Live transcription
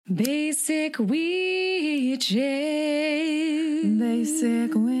Basic witches.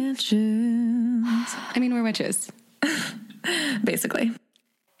 Basic witches. I mean, we're witches. Basically.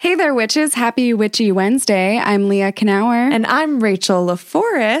 Hey there, witches. Happy Witchy Wednesday. I'm Leah Knauer. And I'm Rachel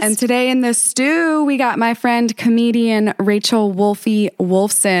LaForest. And today in the stew, we got my friend, comedian Rachel Wolfie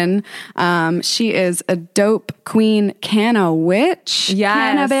Wolfson. She is a dope queen canna witch. Yes.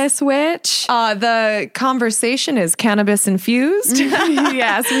 Cannabis witch. The conversation is cannabis infused.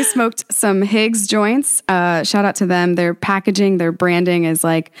 Yes, we smoked some Higgs joints. Shout out to them. Their packaging, their branding is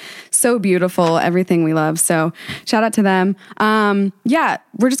like so beautiful. Everything we love. So shout out to them.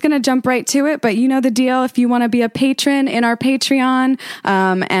 We're just going to jump right to it, but you know the deal. If you want to be a patron in our Patreon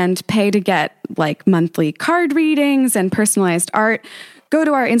and pay to get like monthly card readings and personalized art, go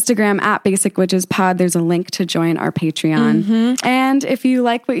to our Instagram at Basic Witches Pod. There's a link to join our Patreon. Mm-hmm. And if you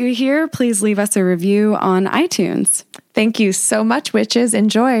like what you hear, please leave us a review on iTunes. Thank you so much, witches.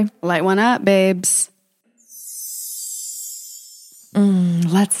 Enjoy. Light one up, babes.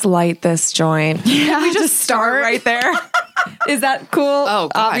 Let's light this joint. Yeah, we just start right there. Is that cool? Oh,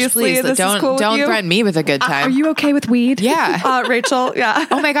 gosh, obviously, please this don't is cool don't with you? threaten me with a good time. Are you okay with weed? Yeah. Rachel, yeah.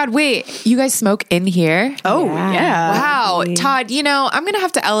 Oh my God, wait. You guys smoke in here? Oh, yeah. Wow. Todd, I'm going to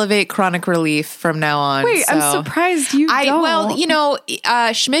have to elevate Chronic Relief from now on. Wait, so. I'm surprised you don't.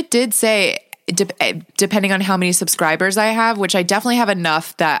 Well, Schmidt did say, depending on how many subscribers I have, which I definitely have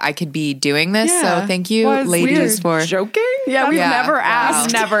enough that I could be doing this. Yeah. So thank you, ladies, for joking. Yeah, we've Yeah. never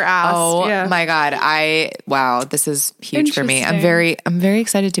asked. Never asked. Oh Yeah. my God. This is huge for me. I'm Interesting. very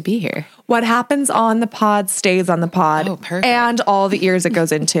excited to be here. What happens on the pod stays on the pod. Oh, perfect. And all the ears it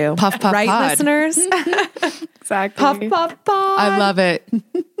goes into. Puff, puff, right, pod. listeners? Exactly. Puff, puff, pod. I love it.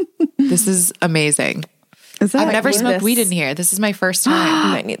 This is amazing. Is that I've never need smoked this. weed in here. This is my first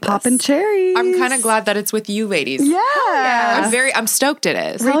time. I need popping this. cherries? I'm kind of glad that it's with you ladies. Yeah. I'm stoked it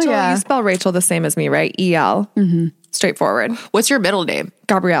is. Hell Rachel, yeah. you spell Rachel the same as me, right? E-L. Mm-hmm. Straightforward. What's your middle name?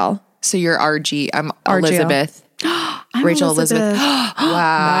 Gabrielle. So you're RG. I'm RGL. Elizabeth. Rachel Elizabeth. Wow.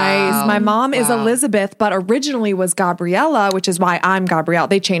 Nice. My mom is Elizabeth, but originally was Gabriella, which is why I'm Gabrielle.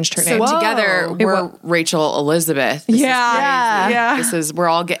 They changed her name. So together we're Rachel Elizabeth. This is crazy. Yeah. This is we're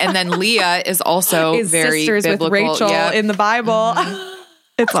all and then Leah is also Is very sisters biblical. with Rachel Yep. in the Bible.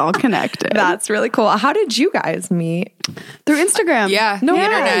 It's all connected. That's really cool. How did you guys meet? Through Instagram. Yeah, No, the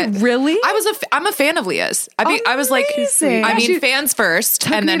internet. Really? I'm a fan of Leah's. I was like, Amazing. I mean, She fans first,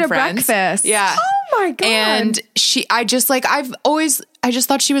 and me then to friends. breakfast. Yeah. Oh my God. And I just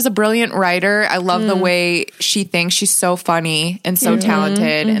thought she was a brilliant writer. I love the way she thinks. She's so funny and so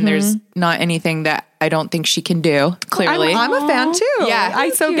talented, and there's not anything that I don't think she can do. Clearly, I'm a fan too. Yeah. I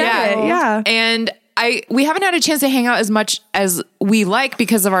so get it. Yeah. And we haven't had a chance to hang out as much as we like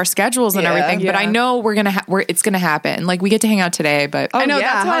because of our schedules and everything. But I know it's gonna happen. Like we get to hang out today, but I know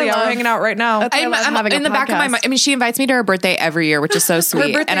that's that's why why I we're love- hanging out right now. I'm having a in the back of my podcast. mind. I mean, she invites me to her birthday every year, which is so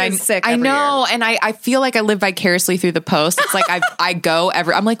sweet. birthday and I'm is sick I every know, and I feel like I live vicariously through the post. It's like I go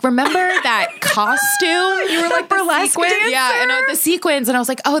every. I'm like, remember that costume? You were like burlesque dancer? Yeah, and the sequins, and I was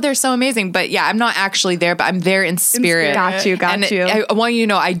like, oh, they're so amazing. But yeah, I'm not actually there, but I'm there in spirit. Got you. And I want you to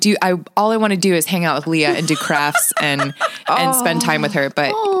know, all I want to do is hang out with Leah and do crafts and spend time with her.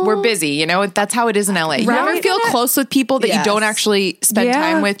 But we're busy, that's how it is in LA. You Right. ever feel close with people that you don't actually spend Yeah.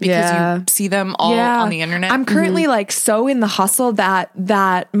 time with because you see them all on the internet? I'm currently like so in the hustle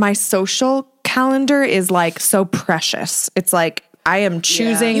that my social calendar is like so precious. It's like I am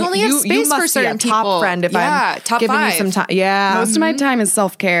choosing. You only have space must for be certain a top people. friend if Yeah, I'm top giving you 5. some time. Yeah, Most of my time is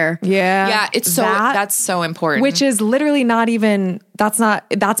self-care. Yeah, it's that's so important. which is literally not even.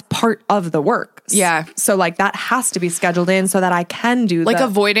 That's part of the work. Yeah. So like that has to be scheduled in so that I can do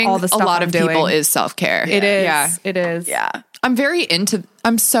avoiding all the stuff a lot I'm of people doing. is self-care. It is. Yeah. It is. Yeah.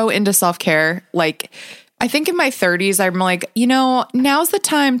 I'm so into self-care. Like I think in my 30s, I'm like, now's the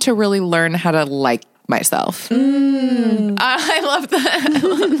time to really learn how to like myself. I love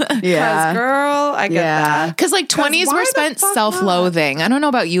that. Yeah. Girl, I get that. Because like 20s why were the spent fuck self-loathing. I don't know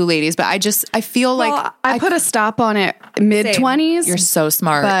about you ladies, but I feel like I put a stop on it mid-20s. you're so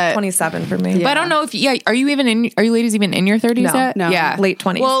smart. But 27 for me. But I don't know if are you ladies even in your 30s No, yet? no. Yeah. Late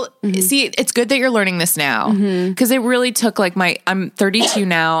 20s. Well, see, it's good that you're learning this now because it really took I'm 32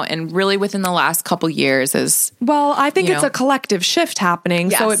 now, and really within the last couple years is Well, I think it's know. a collective shift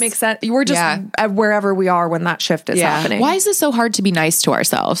happening. So Yes. it makes sense. We're just at wherever we are when that shift is happening. why is it so hard to be nice to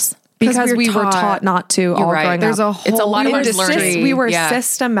ourselves? Because we were taught not to all right. growing There's up. a It's a whole lot of industry. We were Yeah.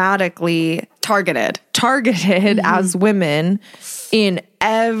 systematically targeted. targeted as women in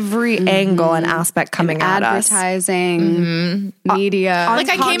every angle and aspect coming at us. Advertising, media. Like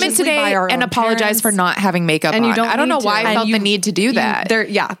I came in unconsciously by today our and own apologized for not having makeup And on. you don't I don't know need why to. I felt the need to do that. There's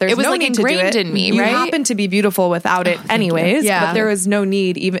it was no like need to do ingrained it. in me, You right? happen to be beautiful without it anyways, Yeah. but there is no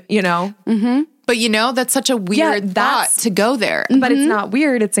need even, But that's such a weird thought that's- to go there. but it's not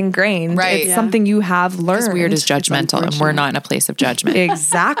weird. It's ingrained. Right. It's Yeah. something you have learned. Because weird is judgmental and we're not in a place of judgment.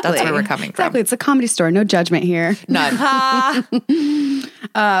 Exactly. That's where we're coming from. Exactly. It's a comedy store. No judgment here. None.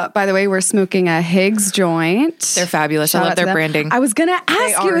 By the way, we're smoking a Higgs joint. They're fabulous. I Shout love out to their them. branding. I was going to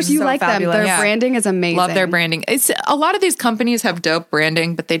ask you are if you so like fabulous. them. Their Yeah. branding is amazing. Love their branding. It's a lot of these companies have dope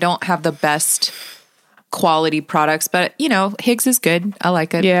branding, but they don't have the best quality products. But Higgs is good. I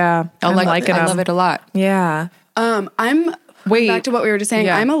like it. Yeah. I like it. I love it a lot. Yeah. I'm Wait. back to what we were just saying.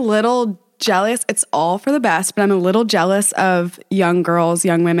 Yeah. I'm a little jealous. It's all for the best, but I'm a little jealous of young girls,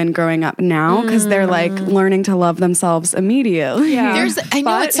 young women growing up now because they're like learning to love themselves immediately. Yeah. I know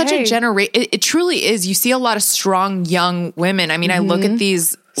But, it's such a generation. It truly is. You see a lot of strong young women. I mean, I look at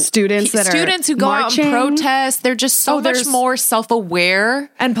these Students that students are who go out and marching. protest. They're just so much there's- more self-aware.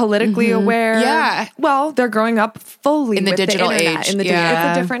 And politically aware. Yeah. Well, they're growing up fully In the with digital internet, age. In the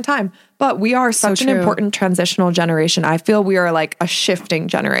Yeah. It's a different time. But we are such an true. important transitional generation. I feel we are like a shifting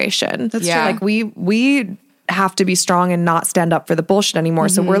generation. That's true. Like we have to be strong and not stand up for the bullshit anymore.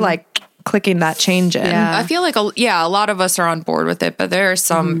 So we're like clicking that change in. Yeah. I feel like a lot of us are on board with it, but there are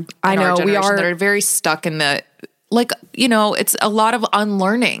some I in our know, we generation are- that are very stuck in the it's a lot of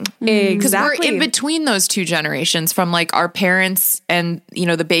unlearning. Because we're Exactly. in between those two generations from like our parents and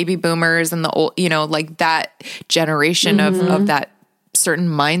the baby boomers and the old like that generation of that certain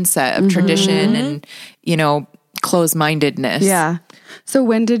mindset of tradition and closed-mindedness. Yeah. So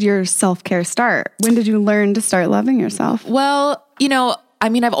when did your self-care start? When did you learn to start loving yourself? Well, I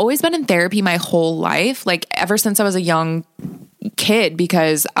mean, I've always been in therapy my whole life, like ever since I was a young kid,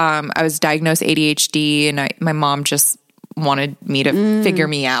 because I was diagnosed ADHD and my mom just wanted me to figure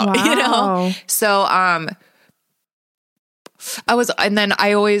me out, Wow. So and then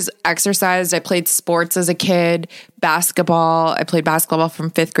I always exercised. I played sports as a kid, basketball. I played basketball from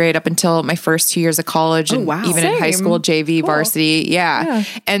 5th grade up until my first 2 years of college. And wow. even in high Same. school, JV, varsity. Yeah.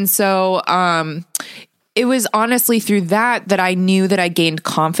 And so, it was honestly through that I knew that I gained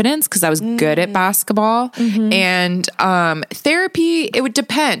confidence because I was good at basketball. And therapy, it would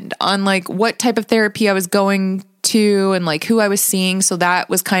depend on like what type of therapy I was going to and like who I was seeing. So that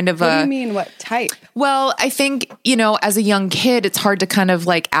was kind of What do you mean? What type? well, I think, as a young kid, it's hard to kind of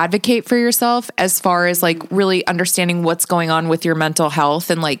like advocate for yourself as far as like really understanding what's going on with your mental health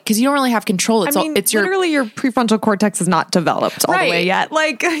and like, cause you don't really have control. It's it's literally your prefrontal cortex is not developed all the way Right. yet.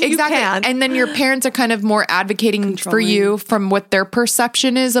 Like you exactly. can't. And then your parents are kind of more advocating for you from what their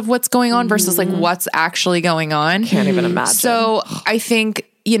perception is of what's going on versus like what's actually going on. Can't even imagine. So I think,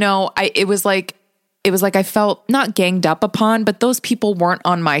 it was like I felt not ganged up upon, but those people weren't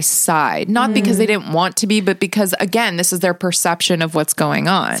on my side. Not because they didn't want to be, but because, again, this is their perception of what's going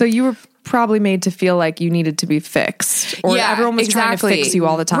on. So you were probably made to feel like you needed to be fixed, or everyone was trying to fix you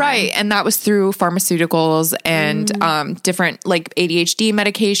all the time. Right. And that was through pharmaceuticals and different like ADHD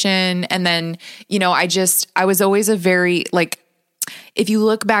medication. And then, I was always a very like, if you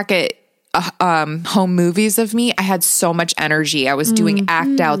look back at home movies of me, I had so much energy. I was doing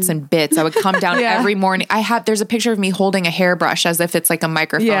act outs and bits. I would come down every morning. There's a picture of me holding a hairbrush as if it's like a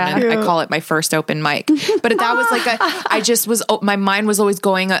microphone. Yeah. And I call it my first open mic. But that was like my mind was always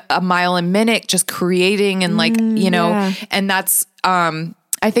going a mile a minute, just creating and like, and that's,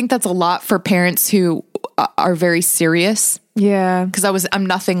 I think that's a lot for parents who are very serious. Yeah. Because I'm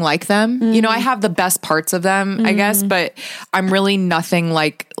nothing like them. I have the best parts of them, I guess, but I'm really nothing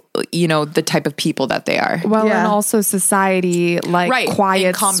like, the type of people that they are. Well, Yeah. and also society like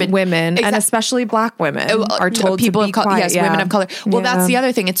quiets women, and especially Black women are told people to be of color, quiet. yes, women of color. Well, that's the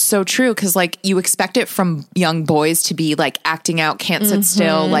other thing. It's so true because like you expect it from young boys to be like acting out, can't sit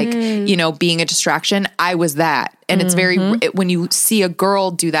still, like being a distraction. I was that, and it's very when you see a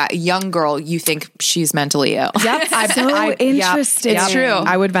girl do that, a young girl, you think she's mentally ill. Yep. Interesting. It's true.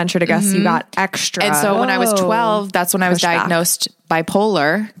 I would venture to guess you got extra. And so when I was 12, that's when I was Pushback. diagnosed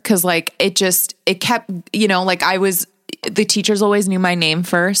bipolar because like it kept, like the teachers always knew my name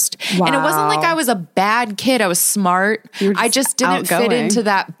first. And it wasn't like I was a bad kid. I was smart. I just didn't fit outgoing. into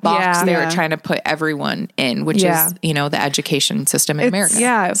that box they Yeah. were trying to put everyone in, which is, the education system in America.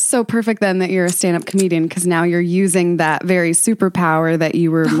 yeah. So perfect then that you're a stand-up comedian because now you're using that very superpower that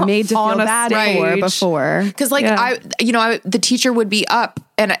you were made to feel On a bad stage. for before. Because like the teacher would be up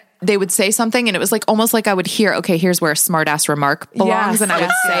and they would say something and it was like almost like I would hear, okay, here's where a smart ass remark belongs, and I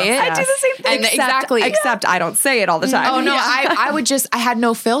would say it. I do the same thing. And except I don't say it all the time. Oh no, I had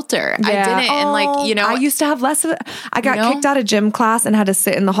no filter. I didn't, and like, you know, I used to have less of it. I got kicked out of gym class and had to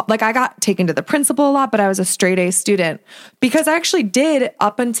sit in the hall. Like I got taken to the principal a lot, but I was a straight A student because I actually did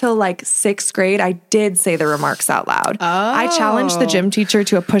up until like 6th grade. I did say the remarks out loud. I challenged the gym teacher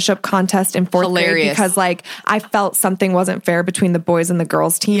to a push-up contest in 4th grade because like I felt something wasn't fair between the boys and the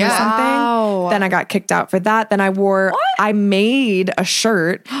girls team or something. Then I got kicked out for that. Then I made a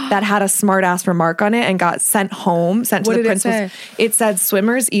shirt that had a smart ass remark on it and got sent home, sent to the principal. It said,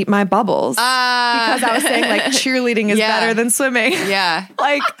 "Swimmers eat my bubbles." Because I was saying like cheerleading is better than swimming. Yeah.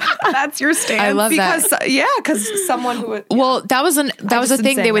 Like that's your stance. I love that. Because someone who would, well, that was a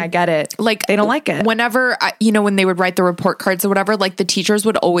thing. They would, I get it. Like they don't like it. Whenever when they would write the report cards or whatever, like the teachers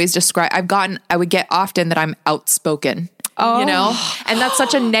would always describe. I would get often that I'm outspoken. You know, and that's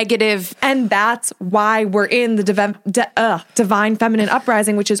such a negative. And that's why we're in the divine feminine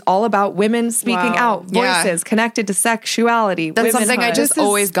uprising, which is all about women speaking out, voices connected to sexuality. That's something I just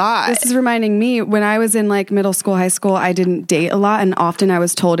always got. This is reminding me when I was in like middle school, high school, I didn't date a lot. And often I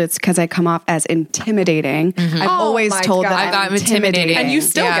was told it's because I come off as intimidating. I've always told that I got intimidating. And you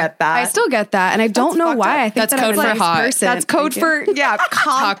still get that. I still get that. And I don't know why. I think that's code for hot. Person. That's code for,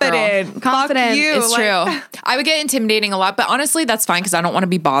 confident. Confident. You. It's true. I would get intimidating a lot, but honestly, that's fine because I don't want to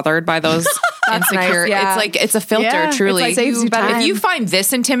be bothered by those insecure. Nice, It's like, it's a filter, truly. Like saves you time. If you find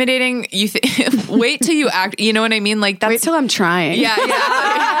this intimidating, wait till you act, you know what I mean? Like wait till I'm trying. Yeah.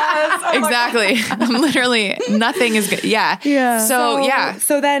 Exactly. I'm literally, nothing is good. Yeah.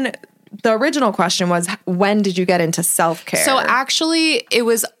 So then the original question was, when did you get into self-care? So actually it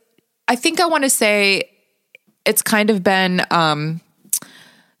was, I think I want to say it's kind of been,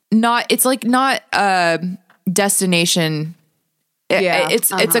 not a destination.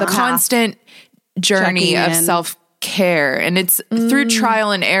 It's a constant journey of self-care, and it's through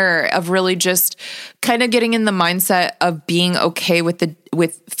trial and error of really just kind of getting in the mindset of being okay with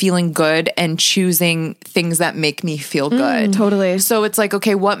feeling good and choosing things that make me feel good. Totally. So it's like,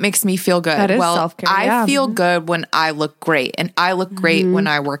 okay, what makes me feel good? That is self-care. I feel good when I look great, and I look great when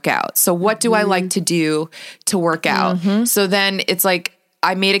I work out. So what do I like to do to work out? So then it's like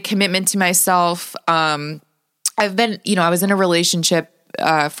I made a commitment to myself. I've been, I was in a relationship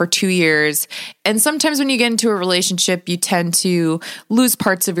for 2 years. And sometimes when you get into a relationship, you tend to lose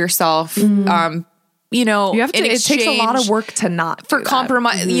parts of yourself. You have to, it takes a lot of work to not for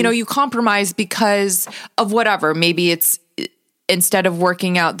compromise. You compromise because of whatever. Maybe it's instead of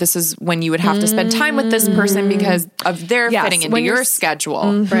working out, this is when you would have to spend time with this person because of their fitting into your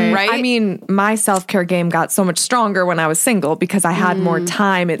schedule. Right. I mean, my self-care game got so much stronger when I was single because I had more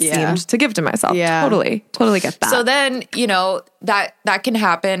time, it seemed, to give to myself. Yeah. Totally get that. So then, that can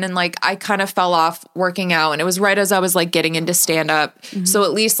happen. And like, I kind of fell off working out, and it was right as I was like getting into stand up. So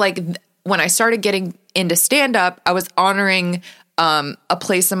at least like when I started getting into stand up, I was honoring a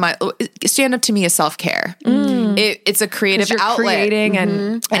place in my stand up to me is self-care. It's a creative outlet. Creating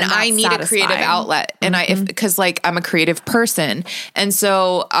and I need a creative outlet. And because like I'm a creative person. And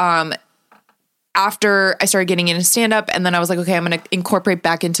so, after I started getting into stand up, and then I was like, okay, I'm going to incorporate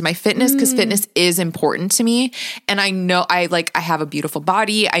back into my fitness because fitness is important to me. And I know I have a beautiful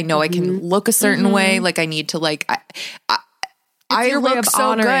body. I know I can look a certain way. Like I need to I look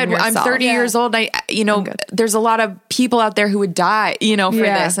so good. Yourself. I'm 30 years old. There's a lot of people out there who would die, for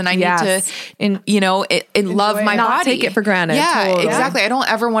this. And I need to, love my body. Take it for granted. Yeah, totally. Exactly. I don't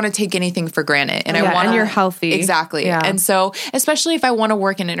ever want to take anything for granted. And I want and you're healthy. Exactly. Yeah. And so, especially if I want to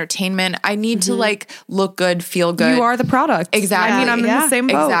work in entertainment, I need to look good, feel good. You are the product. Exactly. I mean, I'm in the same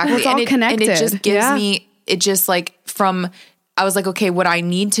boat. Exactly. It's all connected. And it just gives me, I was like, okay, what I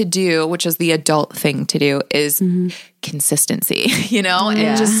need to do, which is the adult thing to do, is consistency,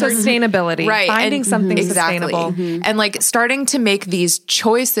 and just sustainability, right? Finding something sustainable, and like starting to make these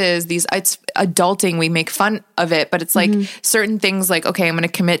choices. It's adulting. We make fun of it, but it's like certain things. Like, okay, I'm going to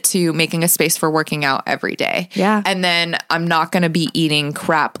commit to making a space for working out every day. Yeah, and then I'm not going to be eating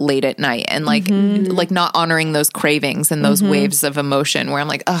crap late at night, and like not honoring those cravings and those waves of emotion where I'm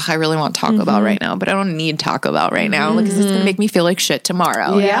like, oh, I really want Taco Bell right now, but I don't need Taco Bell right now because it's going to make me feel like shit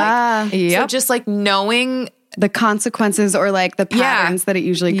tomorrow. Yeah, So just like knowing the consequences or like the patterns that it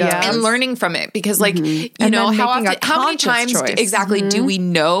usually goes. And learning from it because like, how many times exactly do we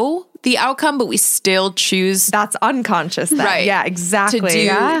know the outcome, but we still choose that's unconscious then. Right. Yeah, exactly.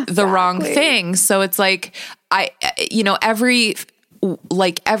 To do the wrong thing. So it's like, every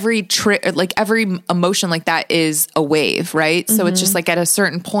emotion like that is a wave, right? So it's just like at a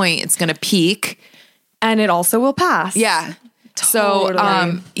certain point, it's going to peak. And it also will pass. Yeah.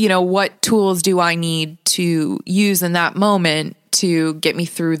 So, you know, what tools do I need to use in that moment to get me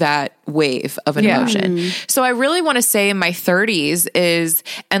through that wave of an emotion? So I really want to say in my 30s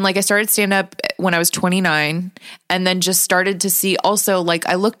and like I started stand up when I was 29 and then just started to see also, like,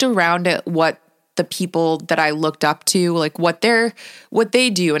 I looked around at what the people that I looked up to, like what they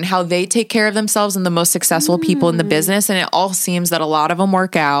do and how they take care of themselves and the most successful people in the business. And it all seems that a lot of them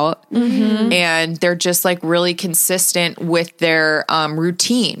work out and they're just like really consistent with their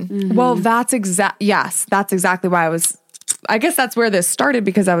routine. Well, that's exactly why I guess that's where this started,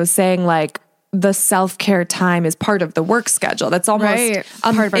 because I was saying like the self-care time is part of the work schedule. That's almost part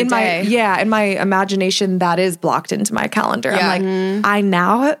of our day. In my imagination, that is blocked into my calendar. I'm like, I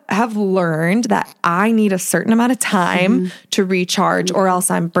now have learned that I need a certain amount of time to recharge or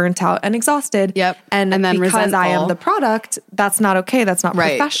else I'm burnt out and exhausted. And then because resentful. I am the product, that's not okay. That's not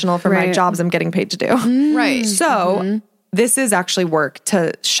professional for my jobs I'm getting paid to do. Right. So this is actually work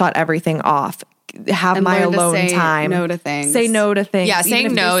to shut everything off. Have and my alone time. No to things. Say no to things. Yeah,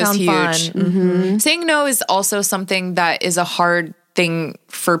 saying no is huge. Saying no is also something that is a hard thing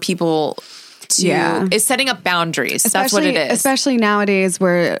for people to is setting up boundaries. That's what it is. Especially nowadays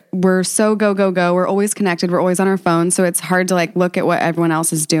where we're so go. We're always connected. We're always on our phone. So it's hard to like look at what everyone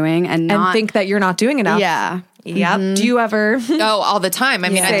else is doing and think that you're not doing enough. Yeah. Yep. Do you ever? Oh, all the time. I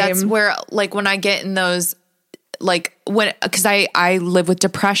mean, that's where like when I get in those like because I live with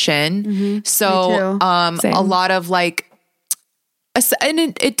depression. So a lot of like, and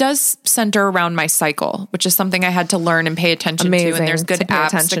it does center around my cycle, which is something I had to learn and pay attention to. And there's good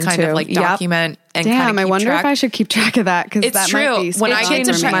apps to kind of like document and kind of keep I wonder track. If I should keep track of that, because it's true. Might be when I get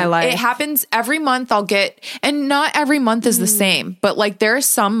to check my life, it happens every month. I'll get, and not every month is the same, but like there are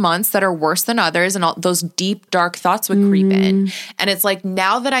some months that are worse than others, and those deep dark thoughts would creep in. And it's like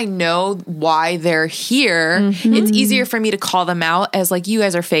now that I know why they're here, it's easier for me to call them out as like, you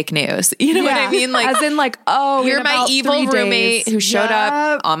guys are fake news. You know what I mean? Like as in like, oh, you're my evil roommate who showed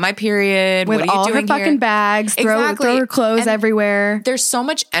up on my period with what are all you doing her fucking here? bags, throw her clothes everywhere. There's so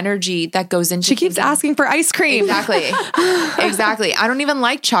much energy that goes into. She keeps asking for ice cream. Exactly. I don't even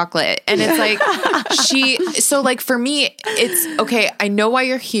like chocolate. And it's like so like for me, it's okay. I know why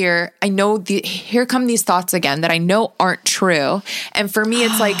you're here. I know here come these thoughts again that I know aren't true. And for me,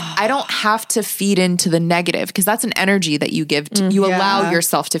 it's like, I don't have to feed into the negative, because that's an energy that you give to, you allow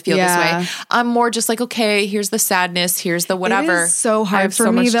yourself to feel this way. I'm more just like, okay, here's the sadness. Here's the whatever. It is so hard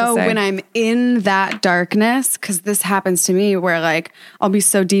for me though, when I'm in that darkness, because this happens to me where like, I'll be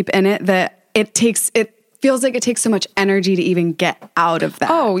so deep in it that it feels like it takes so much energy to even get out of that.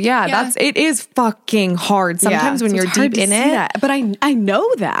 Oh yeah. It is fucking hard sometimes when you're deep in it. That. But I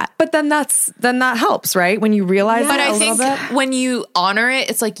know that. But then that helps, right? When you realize but that I think when you honor it,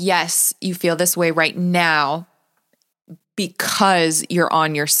 it's like, yes, you feel this way right now because you're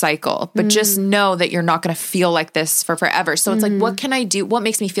on your cycle, but just know that you're not going to feel like this for forever. So it's like, what can I do? What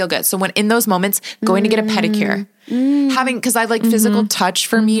makes me feel good? So when in those moments, going to get a pedicure, because I like physical touch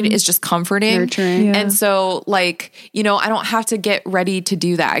for me is just comforting. Nurturing. Yeah. And so like, you know, I don't have to get ready to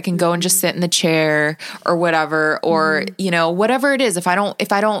do that. I can go and just sit in the chair or whatever, or, you know, whatever it is. If I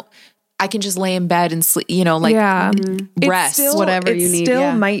don't, I can just lay in bed and sleep, you know, like rest, whatever you need.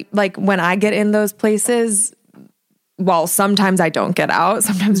 Still might, like when I get in those places, well, sometimes I don't get out.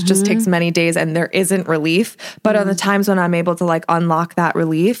 Sometimes it just takes many days and there isn't relief. But on the times when I'm able to like unlock that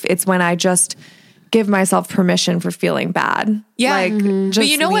relief, it's when I just give myself permission for feeling bad. Yeah. Like, but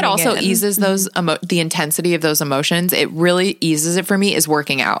you know what also eases those, the intensity of those emotions? It really eases it for me is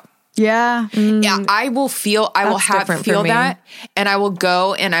working out. Yeah. Yeah. I will feel that, and I will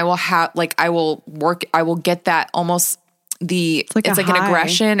go and I will have, like, I will get that almost it's like an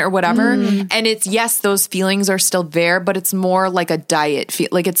aggression or whatever. And it's, yes, those feelings are still there, but it's more like a diet feel.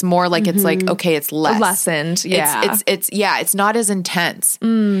 Like it's more like, it's like, okay, it's lessened. Yeah. It's not as intense.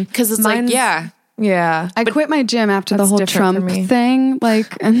 Cause it's like, yeah. Yeah. I quit my gym after the whole Trump thing.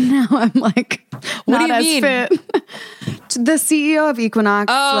 Like, and now I'm like, what do you mean? Fit. The CEO of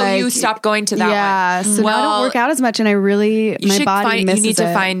Equinox. Oh, like, you stopped going to that one. Yeah. So now I don't work out as much, and I really, my body misses it. You need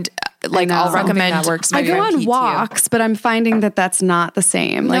to find, like, I'll recommend that works. I go on walks, but I'm finding that that's not the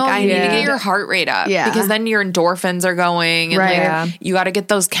same. Like, I need to get your heart rate up. Yeah. Because then your endorphins are going. And like, you got to get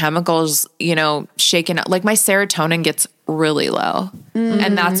those chemicals, you know, shaken up. Like, my serotonin gets really low.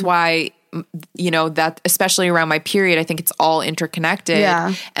 And that's why, you know, that especially around my period, I think it's all interconnected.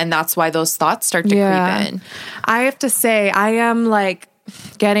 Yeah. And that's why those thoughts start to creep in. I have to say, I am like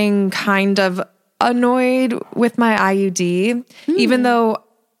getting kind of annoyed with my IUD, even though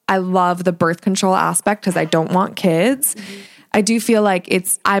I love the birth control aspect because I don't want kids. I do feel like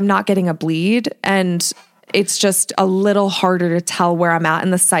I'm not getting a bleed, and it's just a little harder to tell where I'm at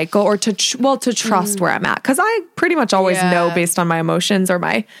in the cycle, or to trust where I'm at. Cause I pretty much always know based on my emotions or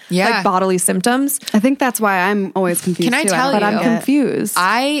my like bodily symptoms. I think that's why I'm always confused. Can I tell you? But I'm confused.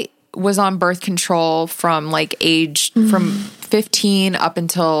 I was on birth control from like from 15 up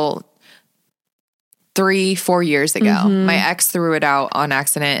until 3-4 years ago. My ex threw it out on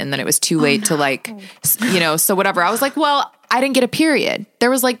accident, and then it was too late to like, so whatever. I was like, well, I didn't get a period. There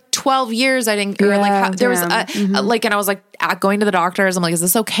was like 12 years I didn't, or like there was like, and I was like going to the doctors. I'm like, is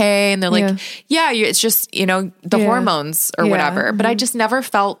this okay? And they're like, it's just, the hormones or whatever. But I just never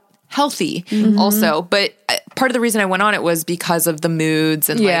felt healthy also. But part of the reason I went on it was because of the moods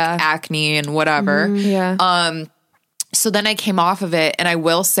and like acne and whatever. So then I came off of it, and I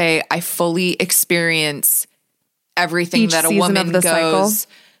will say I fully experience everything that a woman goes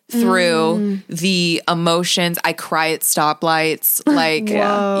through, the emotions. I cry at stoplights, like,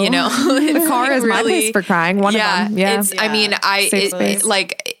 the car is my place for crying. One of them. I mean,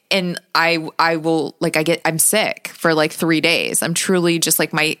 I will like, I'm sick for like 3 days. I'm truly just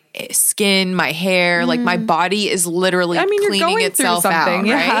like my skin, my hair, like my body is literally cleaning itself out.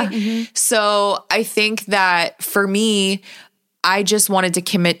 Right. So I think that for me, I just wanted to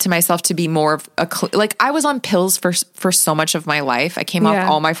commit to myself to be more of like I was on pills for so much of my life. I came off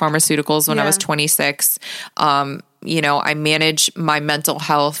all my pharmaceuticals when I was 26. I manage my mental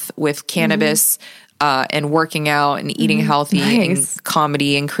health with cannabis, and working out and eating healthy and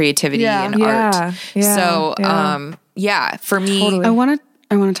comedy and creativity and art. So, for me, totally. I want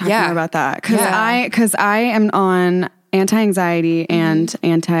to talk more about that because I am on anti-anxiety and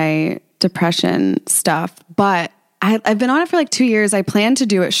anti-depression stuff, but I've been on it for like 2 years. I plan to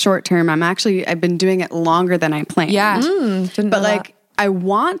do it short term. I've been doing it longer than I planned. But like, I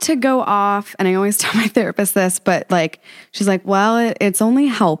want to go off, and I always tell my therapist this, but like, she's like, well, it's only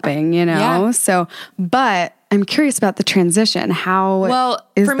helping, So, but I'm curious about the transition. How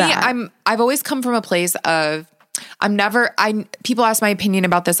is for me, that? I've always come from a place of, people ask my opinion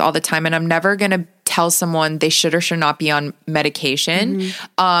about this all the time, and I'm never going to tell someone they should or should not be on medication.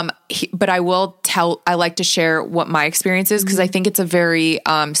 But I like to share what my experience is, because I think it's a very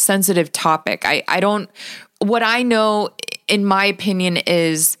sensitive topic. What I know, in my opinion,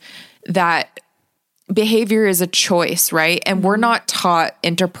 is that behavior is a choice, right? And we're not taught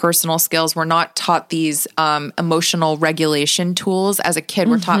interpersonal skills. We're not taught these emotional regulation tools as a kid.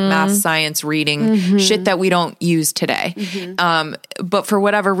 We're taught math, science, reading, shit that we don't use today. But for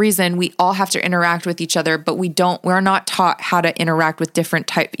whatever reason, we all have to interact with each other, but we're not taught how to interact with different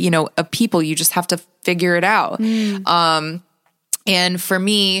type, of people. You just have to figure it out. And for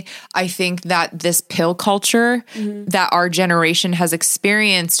me, I think that this pill culture that our generation has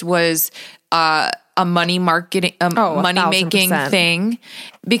experienced was a money making thing,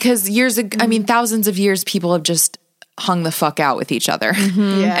 because years ago, thousands of years, people have just hung the fuck out with each other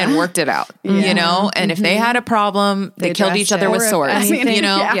and worked it out, and if they had a problem, they killed each other with swords, and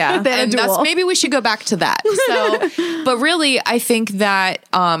that's, maybe we should go back to that. So, but really, I think that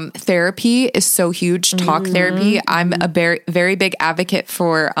therapy is so huge. Talk therapy. I'm a very, very big advocate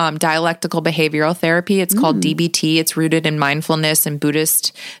for dialectical behavioral therapy. It's called DBT. It's rooted in mindfulness and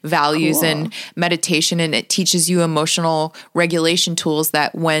Buddhist values and meditation, and it teaches you emotional regulation tools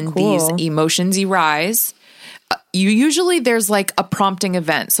that when these emotions arise, there's like a prompting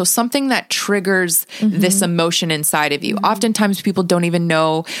event. So something that triggers this emotion inside of you. Oftentimes people don't even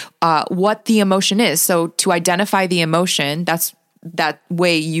know what the emotion is. So to identify the emotion, that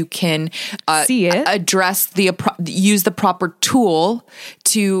way you can see it, use the proper tool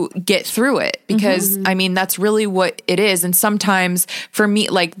to get through it. Because that's really what it is. And sometimes for me,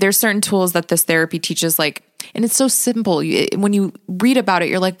 like, there's certain tools that this therapy teaches, like, and it's so simple. When you read about it,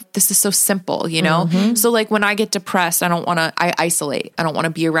 you're like, this is so simple, So like when I get depressed, I isolate. I don't want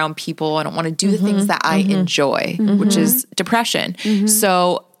to be around people. I don't want to do the things that I enjoy, which is depression.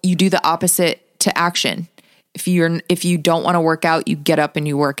 So you do the opposite to action. If you don't want to work out, you get up and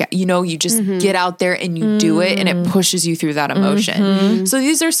you work out. You just get out there and you do it, and it pushes you through that emotion. So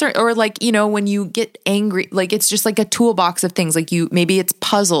these are certain, or like, when you get angry, like, it's just like a toolbox of things. Like maybe it's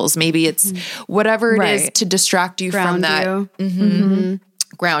puzzles, maybe it's whatever it is to distract you from that.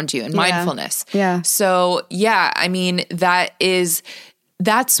 Ground you in mindfulness. Yeah. So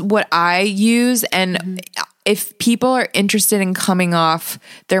that's what I use. And if people are interested in coming off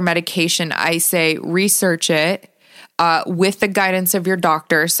their medication, I say research it with the guidance of your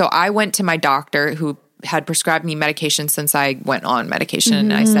doctor. So I went to my doctor, who had prescribed me medication since I went on medication.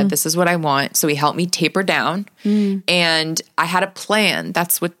 And I said, this is what I want. So he helped me taper down. And I had a plan.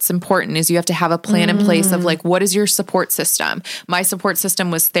 That's what's important, is you have to have a plan in place of like, what is your support system? My support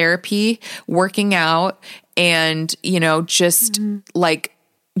system was therapy, working out, and, you know, just like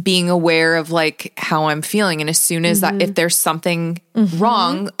being aware of like how I'm feeling. And as soon as if there's something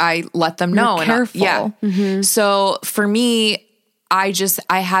wrong, I let them know. You're careful. So for me, I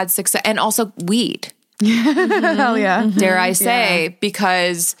had success, and also weed. Hell yeah. Dare I say,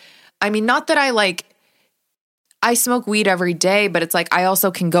 because I mean, not that I smoke weed every day, but it's like, I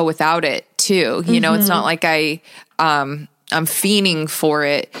also can go without it too. You know, it's not like I'm fiending for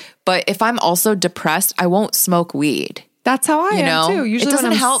it, but if I'm also depressed, I won't smoke weed. That's how I am too. Usually it doesn't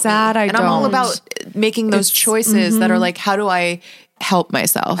when I'm help sad, me. I and don't. I'm all about making those choices that are like, how do I help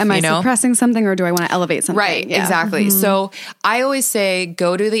myself? Am I suppressing something, or do I want to elevate something? Right, exactly. So I always say,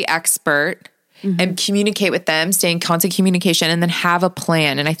 go to the expert and communicate with them, stay in constant communication, and then have a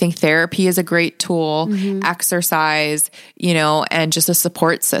plan. And I think therapy is a great tool, exercise, you know, and just a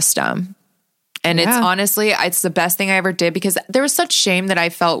support system. And it's honestly, it's the best thing I ever did, because there was such shame that I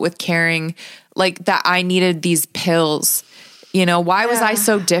felt with caring, like that I needed these pills. You know, why was I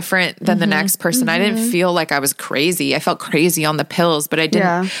so different than the next person? I didn't feel like I was crazy. I felt crazy on the pills, but I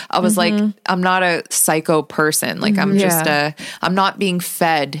didn't. I was like, I'm not a psycho person. Like I'm just I'm not being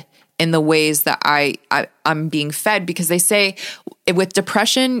fed in the ways that I'm being fed, because they say with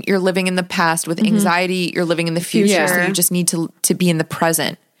depression, you're living in the past. With anxiety, you're living in the future. So you just need to be in the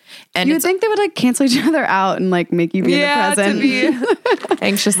present. And you would think they would like cancel each other out and like make you be in the present. To be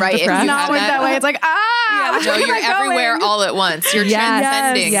anxious, right? and It's not work that way. It's like, no, you're everywhere all at once. You're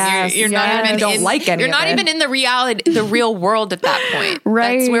transcending. You're not even don't like any. You're not even in the reality, the real world at that point.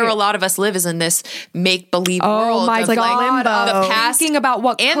 Right. That's where a lot of us live, is in this make believe world. My of God, the past, thinking about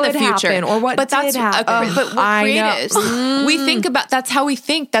what and could the future, happen or what but did happen. But we're creatives. We think about. That's how we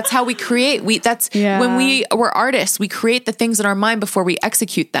think. That's how we create. When we're artists, we create the things in our mind before we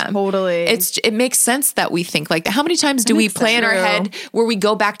execute them. Totally. It makes sense that we think like that. How many times do we play in our head where we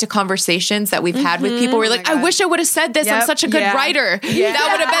go back to conversations that we've had with people? We're like, I wish I would have said this. I'm such a good writer. That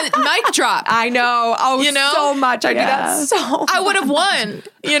would have been mic drop. I know. Oh, you know, so much. I do that so much. I would have won.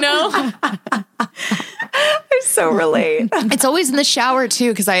 You know, I so relate. It's always in the shower too,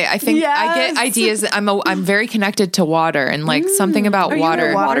 because I think I get ideas. I'm very connected to water, and like something about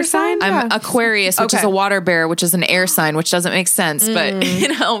water. You a water sign? I'm Aquarius, which is a water bear, which is an air sign, which doesn't make sense. But you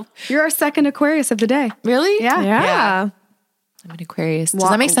know, you're our second Aquarius of the day. Really? Yeah. I'm an Aquarius. Does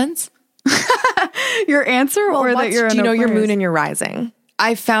that make sense? Your answer, or that you're? Do you know Aquarius? your moon and your rising?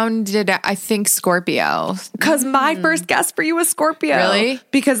 I found it, I think Scorpio. Because my first guess for you was Scorpio. Really?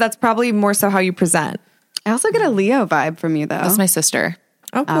 Because that's probably more so how you present. I also get a Leo vibe from you, though. That's my sister.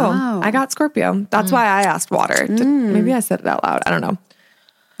 Oh, cool. I got Scorpio. That's why I asked water. Maybe I said it out loud. I don't know.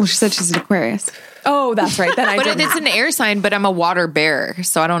 Well, she said she's an Aquarius. Oh, that's right. Then But it's an air sign, but I'm a water bear.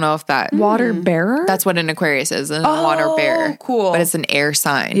 So I don't know if that... Water bearer? That's what an Aquarius is, a water bear. Cool. But it's an air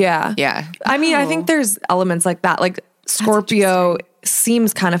sign. Yeah. Yeah. I mean, I think there's elements like that. Like Scorpio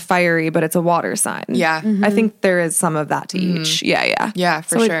seems kind of fiery, but it's a water sign. Yeah. I think there is some of that to each. Yeah. Yeah,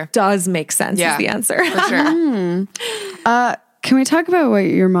 for so sure. It does make sense is the answer. For sure. Can we talk about what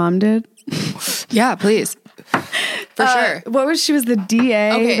your mom did? Yeah, please. For sure. What was she was the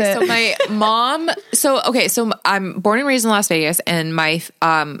DA? Okay, so my mom. So I'm born and raised in Las Vegas, and my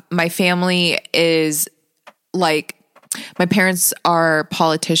family is like, my parents are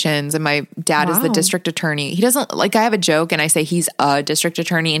politicians, and my dad is the district attorney. He doesn't like. I have a joke, and I say he's a district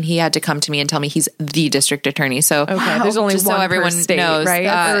attorney, and he had to come to me and tell me he's the district attorney. So there's only just one so everyone per state, knows,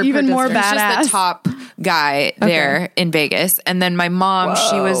 right? Or even more he's badass. just the top guy there in Vegas. And then my mom,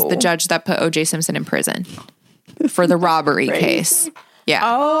 she was the judge that put O.J. Simpson in prison for the robbery case. Yeah.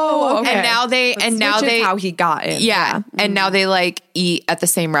 Oh, okay. And now they how he got in. Yeah. And now they like eat at the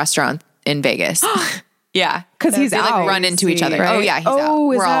same restaurant in Vegas. Yeah. Because he's they out. like run into each other. Right? Oh yeah, he's out.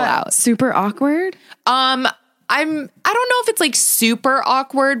 We're all out. Super awkward. I don't know if it's like super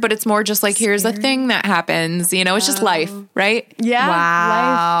awkward, but it's more just like, here's a thing that happens. You know, it's just life, right? Yeah.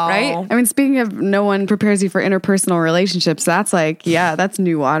 Wow. Life. Right? I mean, speaking of no one prepares you for interpersonal relationships, that's like, that's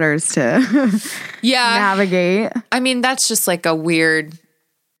new waters to navigate. I mean, that's just like a weird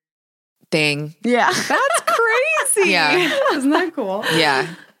thing. Yeah. That's crazy. Yeah. Isn't that cool? Yeah.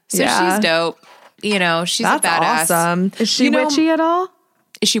 So she's dope. You know, she's a badass. Awesome. Is she witchy at all?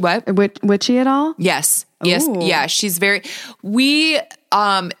 Is she what? Witchy at all? Yes. Yes. Ooh. Yeah. She's very,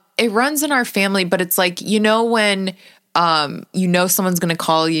 it runs in our family, but it's like, you know, when you know, someone's going to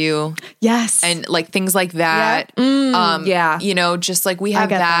call you. Yes. And like things like that. Yeah. You know, just like we have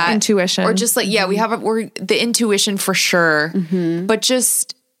get that. Intuition. Or just like, we have we're the intuition for sure. But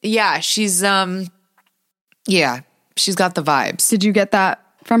just, she's got the vibes. Did you get that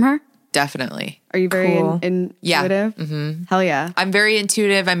from her? Definitely. Are you very Cool. intuitive? Hell yeah. I'm very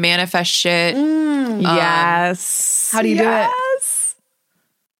intuitive. I manifest shit. Yes. How do you do it?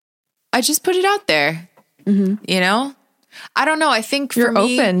 I just put it out there. You know? I don't know. I think You're for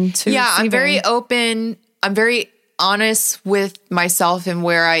me, open to I'm very receiving. open. I'm very honest with myself and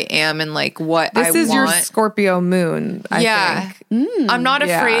where I am and like what I want. This is your Scorpio moon, I think. I'm not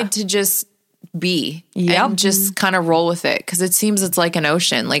Yeah. afraid to just be Yep. and just kind of roll with it because it seems it's like an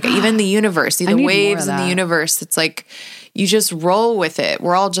ocean. Like even the universe, the need more waves of in the that. universe, it's like you just roll with it.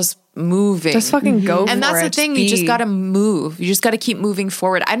 We're all just moving. Just fucking go for it. And that's the thing. You just be. got to move. You just got to keep moving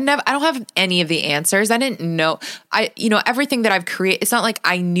forward. I don't have any of the answers. I didn't know. Everything that I've created, it's not like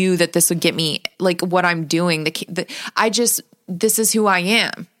I knew that this would get me like what I'm doing. This is who I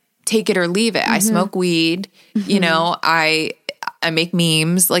am. Take it or leave it. I smoke weed. You know, I make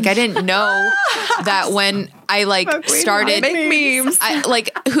memes. Like I didn't know that when I started Make memes.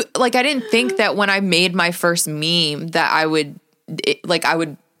 I didn't think that when I made my first meme that I would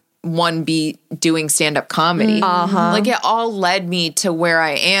be doing stand-up comedy. Like it all led me to where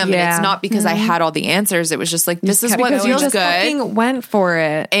I am. And Yeah. it's not because I had all the answers. It was just like, this is what Because you feels just good. fucking went for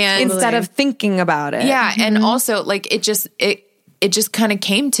it And- instead of thinking about it. Yeah. And also like, it just kind of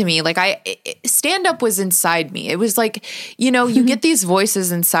came to me. Like stand up was inside me. It was like, you know, you get these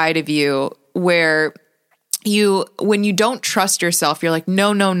voices inside of you where when you don't trust yourself, you're like,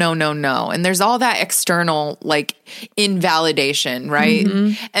 no. And there's all that external like invalidation, right?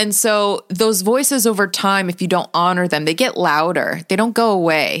 And so those voices over time, if you don't honor them, they get louder. They don't go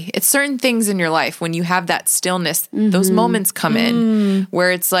away. It's certain things in your life when you have that stillness, those moments come in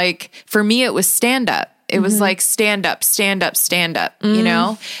where it's like, for me, it was stand up. It was like stand up, you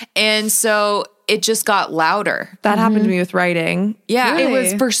know? And so it just got louder. That happened to me with writing. Yeah. It was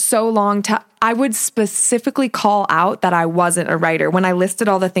Really? for so long. I would specifically call out that I wasn't a writer. When I listed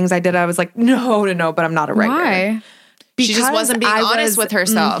all the things I did, I was like, no, but I'm not a writer. Why? She just wasn't being honest with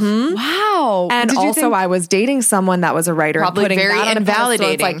herself. Wow. And Did you also, think- I was dating someone that was a writer. Probably and putting very that on a pedestal. It's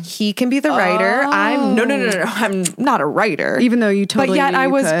invalidating. like, he can be the writer. I'm no. I'm not a writer. Even though you totally But yet knew I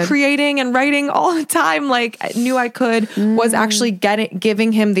you was could. creating and writing all the time. Like, I knew I could. Was actually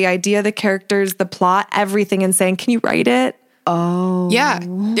giving him the idea, the characters, the plot, everything, and saying, "Can you write it?" Yeah.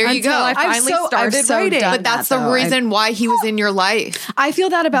 There you go. I finally started writing. done But that's that, the though. reason why he was in your life. I feel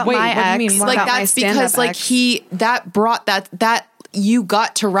that about Wait, my what do you ex. mean? Why? Like about my that's because stand-up like ex. that brought that you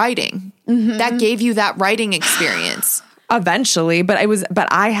got to writing. That gave you that writing experience. Eventually, but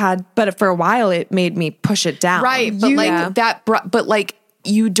for a while it made me push it down. Right. But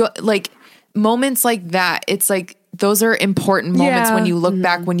you don't like moments like that. It's like those are important moments Yeah. when you look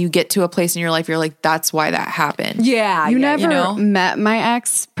back, when you get to a place in your life, you're like, that's why that happened. Yeah. You never you know? met my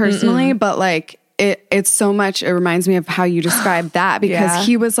ex personally, but like it's so much. It reminds me of how you described that because Yeah.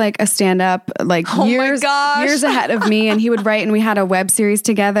 he was like a stand up like my years gosh. ahead of me, and he would write, and we had a web series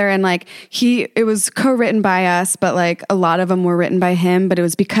together, and like it was co-written by us, but like a lot of them were written by him. But it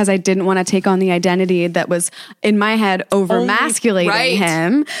was because I didn't want to take on the identity that was in my head over masculating right.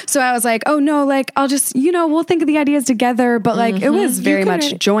 him. So I was like, oh no, like I'll just we'll think of the ideas together. But like it was very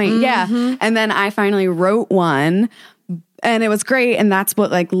much joint, yeah. And then I finally wrote one. And it was great. And that's what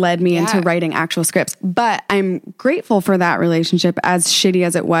like led me into writing actual scripts. But I'm grateful for that relationship, as shitty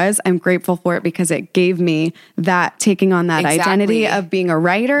as it was. I'm grateful for it because it gave me that taking on that identity of being a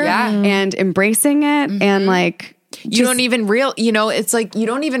writer and embracing it. And like, You don't even it's like you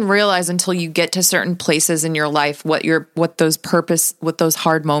don't even realize until you get to certain places in your life what those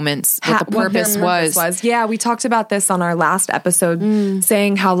hard moments, what the purpose was. Yeah, we talked about this on our last episode,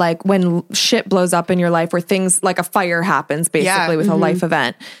 saying how like when shit blows up in your life, where things like a fire happens, basically with a life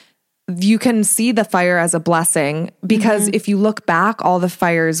event, you can see the fire as a blessing because if you look back, all the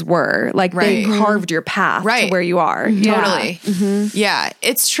fires were like they carved your path to where you are. Totally. Yeah,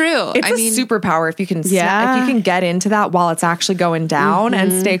 it's true. It's a superpower if you can if you can get into that while it's actually going down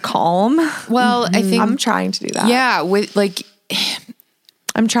and stay calm. Well, I think I'm trying to do that. Yeah, with like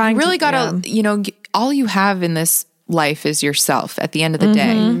I'm trying really to gotta, all you have in this life is yourself at the end of the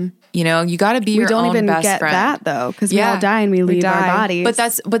day. You know, you got to be your don't own even best get friend. that though, because we all die and we leave our die.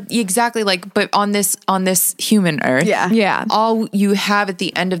 bodies. But exactly but on this human earth, Yeah. all you have at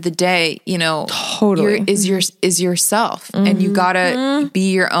the end of the day, Totally. is yourself, and you gotta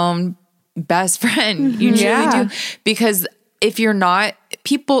be your own best friend. You truly do, because if you're not,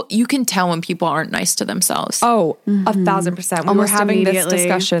 you can tell when people aren't nice to themselves. Oh, 1,000%. We were having this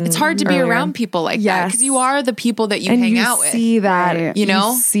discussion. It's hard to be around people like that because you are the people that you hang out with. See that, you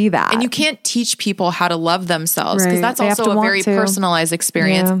know, see that. And you can't teach people how to love themselves because that's also a very personalized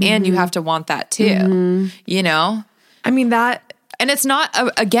experience. And you have to want that too, you know? I mean, that. And it's not,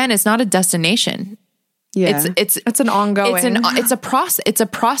 again, it's not a destination. Yeah. It's an ongoing. It's a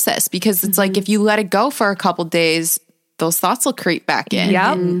process because it's like if you let it go for a couple days, those thoughts will creep back in.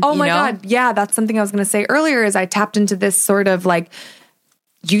 Yeah. Oh my God. Yeah. That's something I was going to say earlier is I tapped into this sort of like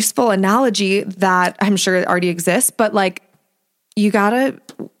useful analogy that I'm sure it already exists, but like you got to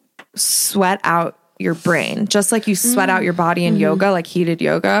sweat out your brain, just like you sweat out your body in yoga, like heated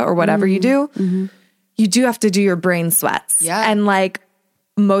yoga or whatever you do. You do have to do your brain sweats. Yeah. And like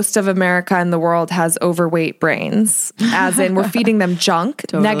most of America and the world has overweight brains, as in we're feeding them junk.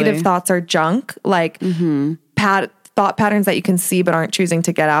 Totally. Negative thoughts are junk. Like thought patterns that you can see but aren't choosing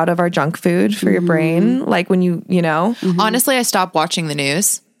to get out of are junk food for your brain. Like when you know. Honestly, I stopped watching the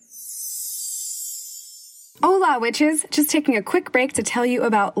news. Hola, witches. Just taking a quick break to tell you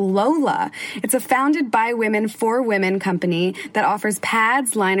about Lola. It's a founded by women for women company that offers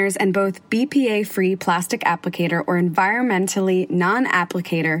pads, liners, and both BPA-free plastic applicator or environmentally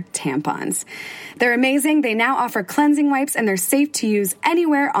non-applicator tampons. They're amazing. They now offer cleansing wipes and they're safe to use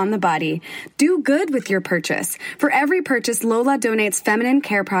anywhere on the body. Do good with your purchase. For every purchase, Lola donates feminine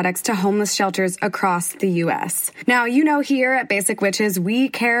care products to homeless shelters across the U.S. Now, you know here at Basic Witches, we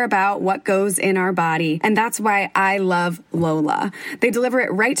care about what goes in our body, and that's why I love Lola. They deliver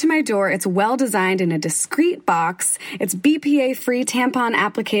it right to my door. It's well designed in a discreet box. Its BPA-free tampon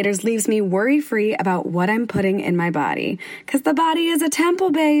applicators leaves me worry-free about what I'm putting in my body. Because the body is a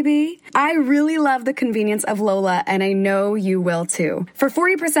temple, baby. I really love the convenience of Lola, and I know you will too. For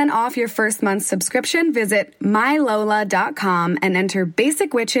 40% off your first month's subscription, visit mylola.com and enter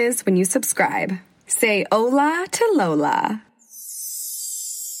Basic Witches when you subscribe. Say hola to Lola.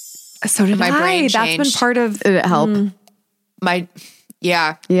 So did My brain That's been changed. part of Did it help?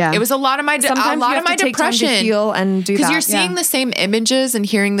 Yeah. It was a lot of my Sometimes you have to take time to depression. feel and do that. Because you're seeing the same images and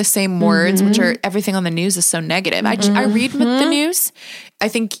hearing the same words, which are everything on the news is so negative. I read with the news. I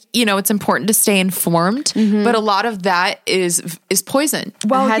think, you know, it's important to stay informed, but a lot of that is poison.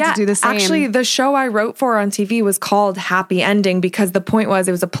 Well, I had to do the same. Actually, the show I wrote for on TV was called Happy Ending because the point was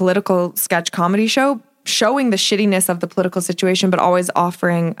it was a political sketch comedy show showing the shittiness of the political situation, but always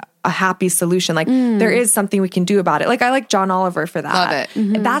offering a happy solution. Like there is something we can do about it. Like I like John Oliver for that. Love it.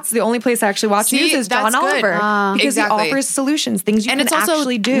 And that's the only place I actually watch news is John that's good. Oliver because Exactly. he offers solutions, things you And can it's also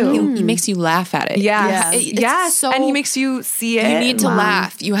actually do. He makes you laugh at it. Yes. It's so- and he makes you see it. You need to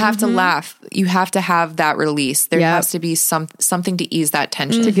laugh. You have to laugh. You have to have that release. There has to be something to ease that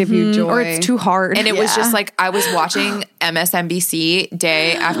tension. To give you joy. or it's too hard. And it was just like I was watching MSNBC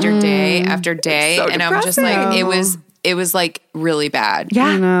day after day after day, So and I'm just like depressing. it was like really bad.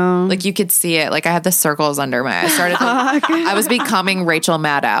 yeah. No. Like you could see it. Like I had the circles under my eyes. I was becoming Rachel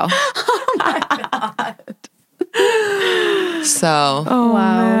Maddow. Oh my God. So Oh,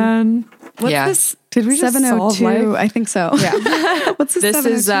 man. What's yeah. this? Did we just 702? I think so. Yeah. What's this? This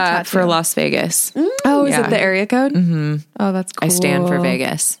is 702 for Las Vegas. Oh, is Yeah. it the area code? Mm-hmm. Oh, that's cool. I stand for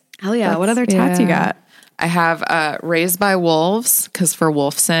Vegas. Hell yeah. What other tats you got? I have Raised by Wolves because for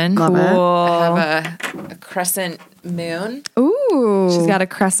Wolfson. Love it. I have a crescent moon. Ooh. She's got a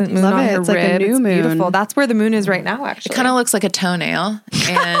crescent moon Love on it. her It's like a rib. new It's moon. beautiful. That's where the moon is right now, actually. It kind of looks like a toenail.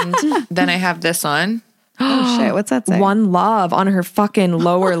 And then I have this on. Oh shit. What's that say? One love on her fucking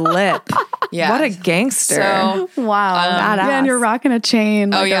lower lip. Yeah. What a gangster. So, Wow. badass. Yeah, and you're rocking a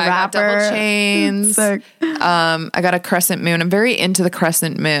chain. Like oh yeah, a I got rapper. double chains. Sick. I got a crescent moon. I'm very into the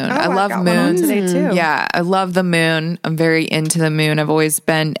crescent moon. I love got one on moons today, too. Yeah, I love the moon. I'm very into the moon. I've always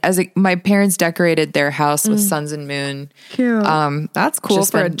been my parents decorated their house with suns and moon. Cute. That's cool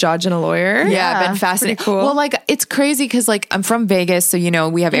just for a been- judge and a lawyer. Yeah, I've been fascinated. pretty cool. Well, like it's crazy because like I'm from Vegas, so you know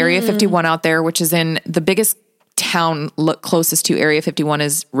we have Area 51 out there, which is in the biggest town closest to Area 51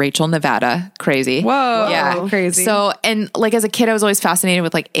 is Rachel, Nevada. Crazy. Whoa. Yeah. Crazy. So, and like as a kid, I was always fascinated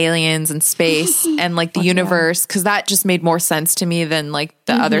with like aliens and space and like the universe because that just made more sense to me than like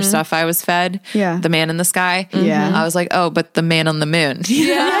the other stuff I was fed. Yeah. The man in the sky. Yeah. I was like, oh, but the man on the moon.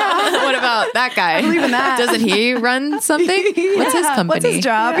 Yeah. What about that guy? I believe in that. Doesn't he run something? What's his company? What's his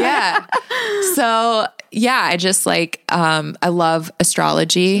job? Yeah. So yeah, I just like I love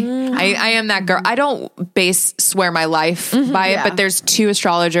astrology. I am that girl. I don't swear my life by it, but there's two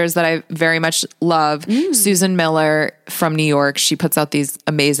astrologers that I very much love. Susan Miller from New York. She puts out these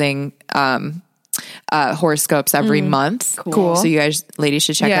amazing horoscopes every month. Cool. So you guys ladies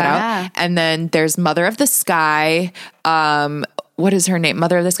should check that Yeah. out. And then there's Mother of the Sky, what is her name?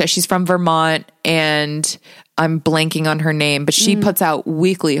 Mother of this guy. She's from Vermont, and I'm blanking on her name, but she puts out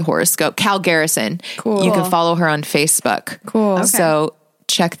weekly horoscope. Cal Garrison. Cool. You can follow her on Facebook. Cool. Okay. So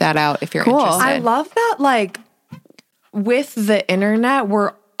check that out if you're interested. I love that, like, with the internet,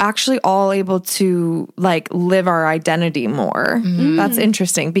 we're actually all able to like live our identity more. That's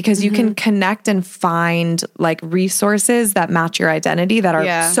interesting because you can connect and find like resources that match your identity that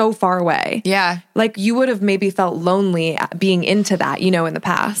are so far away. Yeah. Like you would have maybe felt lonely being into that, you know, in the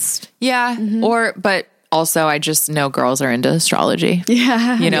past. Yeah. But also I just know girls are into astrology.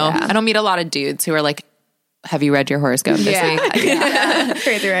 Yeah. You know, I don't meet a lot of dudes who are like, have you read your horoscope this week?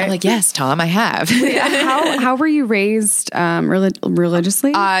 Crazy, right? I'm like, yes, Tom, I have. How were you raised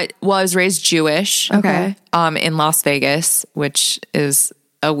religiously? Well, I was raised Jewish. Okay. In Las Vegas, which is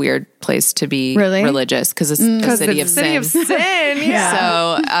a weird place to be religious because it's a city of sin.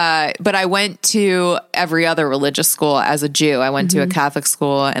 So, but I went to every other religious school as a Jew. I went to a Catholic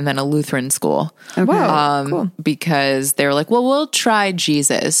school and then a Lutheran school. Okay. Cool. Because they were like, well, we'll try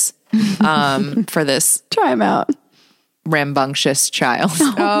Jesus for this. Try him out. Rambunctious child.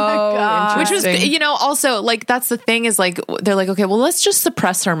 Oh my God. Which was, you know, also like, that's the thing is like, they're like, okay, well, let's just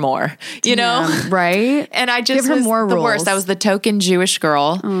suppress her more, you know? Right. And I just give her was more the rules. worst. I was the token Jewish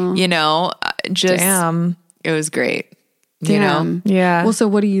girl, you know, just, Damn. It was great. You know? Yeah. Well, so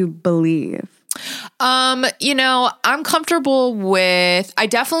what do you believe? You know, I'm comfortable with, I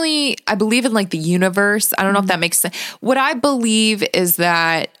believe in like the universe. I don't know if that makes sense. What I believe is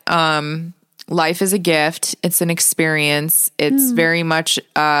that, life is a gift. It's an experience. It's very much,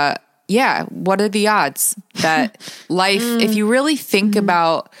 what are the odds that life, if you really think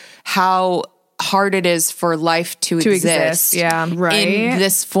about how hard it is for life to exist in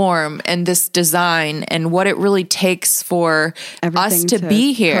this form and this design and what it really takes for us to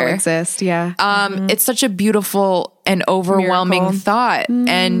be here. Coexist, It's such a beautiful and overwhelming thought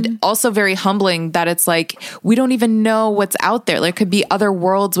and also very humbling that it's like, we don't even know what's out there. There could be other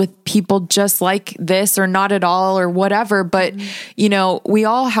worlds with people just like this or not at all or whatever. But, you know, we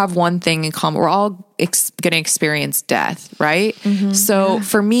all have one thing in common. We're all going to experience death, right? So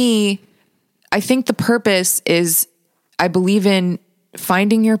for me, I think the purpose is, I believe in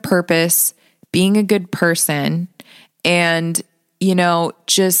finding your purpose, being a good person, and, you know,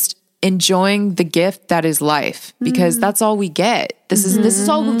 just enjoying the gift that is life, because that's all we get. This is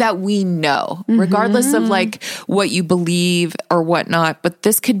all that we know, regardless of like what you believe or whatnot, but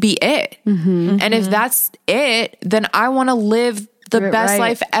this could be it. And if that's it, then I want to live the best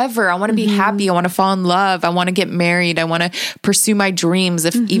life ever. I want to be happy. I want to fall in love. I want to get married. I want to pursue my dreams.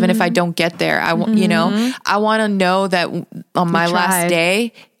 Even if I don't get there, you know, I want to know that on my last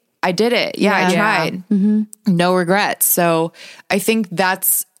day, I did it. I tried. No regrets. So I think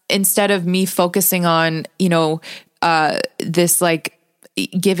that's, instead of me focusing on, you know, this like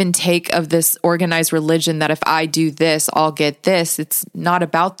give and take of this organized religion that if I do this, I'll get this. It's not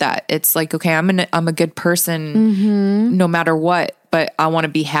about that. It's like, okay, I'm a good person no matter what, but I want to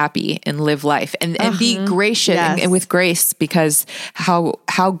be happy and live life and be gracious and with grace, because how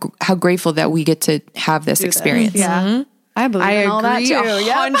grateful that we get to have this experience. I believe in all that too.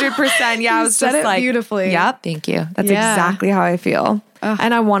 100%. Yeah, I was just like, beautifully. Yep. Thank you. That's exactly how I feel.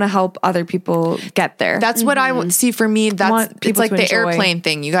 And I want to help other people get there. That's what I see for me. It's like the airplane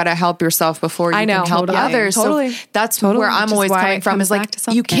thing. You got to help yourself before you can help others. So that's where I'm always coming from, is like,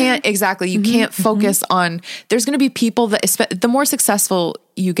 you can't, you can't focus on, there's going to be people that, the more successful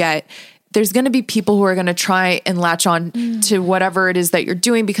you get, there's going to be people who are going to try and latch on to whatever it is that you're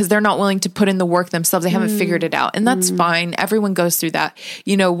doing because they're not willing to put in the work themselves. They haven't figured it out. And that's fine. Everyone goes through that,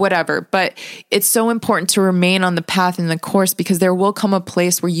 you know, whatever. But it's so important to remain on the path and the course, because there will come a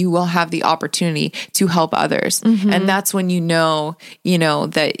place where you will have the opportunity to help others. And that's when you know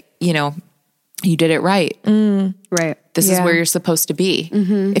that, you know, you did it right. Right. This is where you're supposed to be.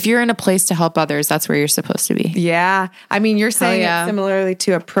 If you're in a place to help others, that's where you're supposed to be. Yeah. I mean, you're saying it similarly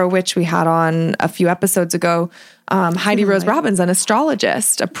to a pro witch we had on a few episodes ago. Heidi Rose Robbins, an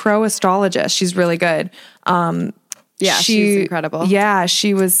astrologist, a pro astrologist. She's really good. She's incredible. Yeah.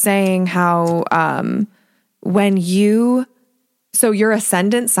 She was saying how so your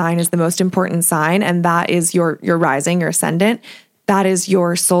ascendant sign is the most important sign, and that is your rising, your ascendant. That is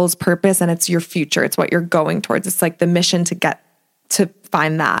your soul's purpose, and it's your future. It's what you're going towards. It's like the mission to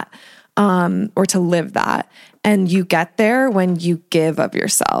find that, or to live that. And you get there when you give of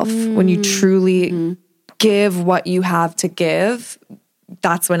yourself, when you truly give what you have to give.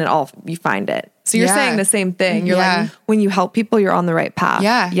 That's when you find it. So you're Yeah. saying the same thing. You're Yeah. like, when you help people, you're on the right path.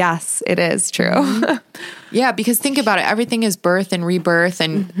 Yeah. Yes, it is true. Yeah, because think about it. Everything is birth and rebirth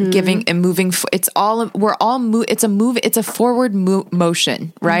and giving and moving. It's all, we're all move. It's a move. It's a forward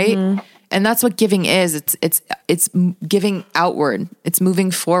motion, right? And that's what giving is. It's giving outward. It's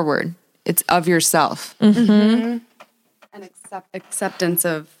moving forward. It's of yourself. And acceptance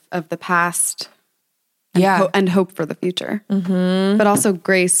of the past. And Yeah. and hope for the future. But also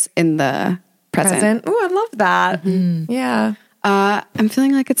grace in the present. Present. Ooh, I love that. Yeah. I'm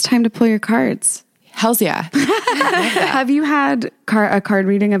feeling like it's time to pull your cards. Hells yeah. Have you had a card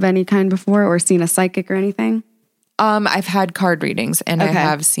reading of any kind before or seen a psychic or anything? I've had card readings and I Okay.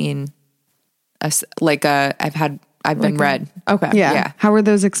 have seen I've been read. Okay. Yeah. Yeah. How were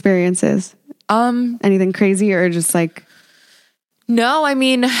those experiences? Anything crazy or just like No, I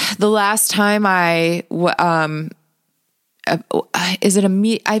mean, the last time is it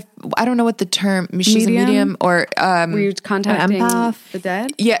I don't know what the term, she's Medium? a medium or, were you contacting empath? the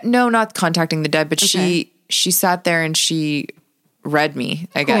dead? yeah, no, not contacting the dead, but she sat there and she read me,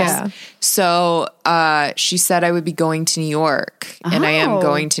 I guess. Yeah. So, she said I would be going to New York and I am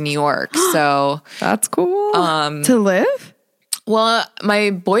going to New York. So, That's cool. To live? well, my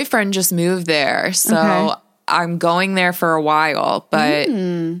boyfriend just moved there. So Okay. I'm going there for a while, but,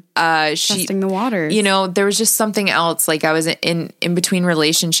 she, Testing the waters. you know, there was just something else. Like I was in between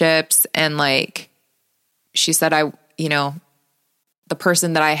relationships and like, she said, the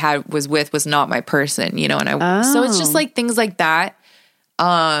person that I was with was not my person, you know, and so it's just like things like that.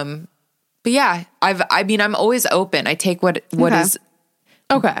 But yeah, I'm always open. I take what is,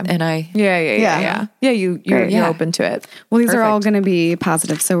 okay. and I, Yeah. You're Yeah. open to it. Well, these are all going to be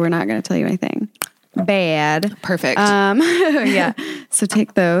positive, so we're not going to tell you anything bad. perfect. Yeah. So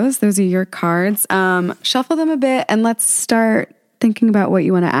take those. Those are your cards. Shuffle them a bit and let's start thinking about what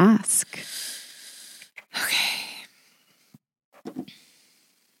you want to ask.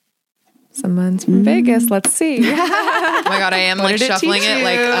 Someone's from Vegas. Let's see. Oh my God, I am like did it shuffling teach it. you?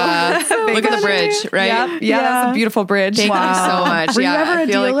 Like, look at the bridge, right? Yeah, that's a beautiful bridge. Thank you so much. Were you yeah, ever I a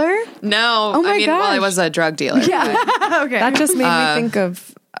feel like- dealer? no, Oh my I mean, well, I gosh. was a drug dealer. Okay. That just made me think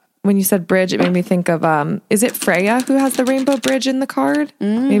of, when you said bridge, it made me think of, is it Freya who has the rainbow bridge in the card?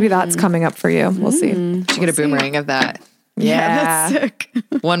 Maybe that's coming up for you. We'll see. You get a boomerang of that. Yeah. That's sick.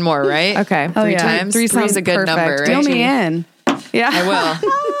 One more, right? Okay. Three yeah. times. Three Three's sounds a good perfect. number, right? Deal me in. Yeah. I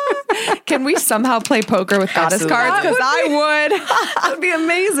will. Can we somehow play poker with goddess Absolutely. cards? Because I would. That would be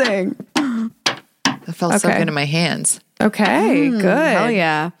amazing. That felt so Okay. good in my hands. Okay, good. Hell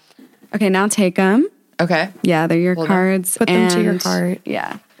yeah. Okay, now take them. Okay. Yeah, they're your Hold on. cards. Put them to your and- heart.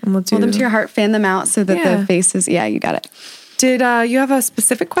 Yeah. And we'll Hold them to your heart, fan them out so that Yeah. the faces, yeah, you got it. Did you have a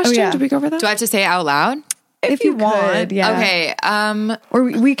specific question? yeah. Did we go over that? Do I have to say it out loud? if you want. could, yeah. Okay. Or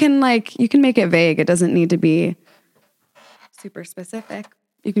we can you can make it vague. It doesn't need to be super specific.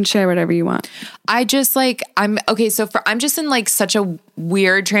 You can share whatever you want. I just I'm just in like such a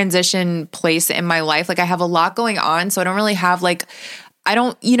weird transition place in my life. Like I have a lot going on, so I don't really have I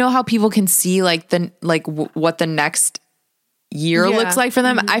don't, you know how people can see what the next year Yeah. looks like for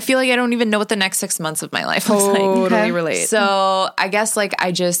them. I feel like I don't even know what the next 6 months of my life looks like. Totally Okay. relate. So I guess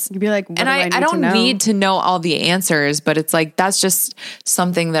I just You'd be like, what and do I need don't to know? need to know all the answers, but it's that's just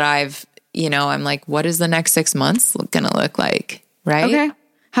something that I've, I'm like, what is the next 6 months going to look like? Right. Okay.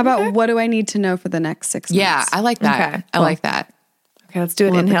 How about what do I need to know for the next 6 months? Yeah. I like that. Okay, I cool. like that. Okay, let's do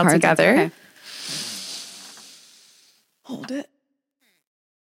an Pull up the inhale cards. together. Okay. Hold it.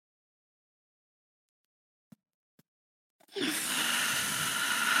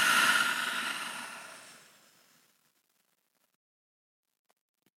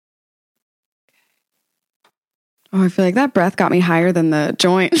 Oh, I feel like that breath got me higher than the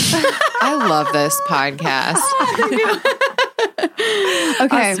joint. I love this podcast.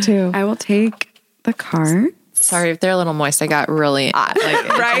 Okay. Us too. I will take the card. Sorry if they're a little moist. I got really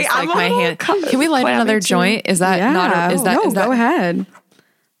Right? I'm my a little hand. Can we light clammy another too. joint? Is that not? Is that? No, is that go ahead.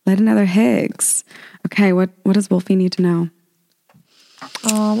 Light another Higgs. Okay, what does Wolfie need to know?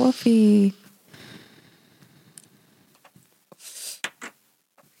 Oh, Wolfie.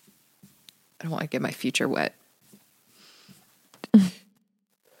 I don't want to get my future wet.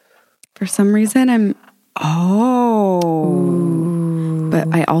 For some reason, but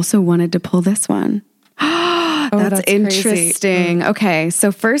I also wanted to pull this one. That's that's interesting. Okay,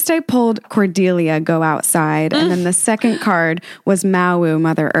 so first I pulled Cordelia, Go Outside, and then the second card was Maui,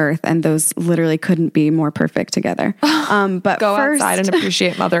 Mother Earth, and those literally couldn't be more perfect together. But Go first, outside and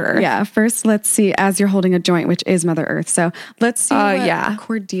appreciate Mother Earth. yeah, first let's see, as you're holding a joint, which is Mother Earth. So let's see what yeah.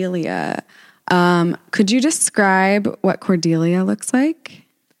 Cordelia. Could you describe what Cordelia looks like?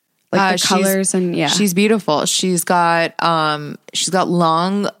 Like the colors and she's beautiful. She's got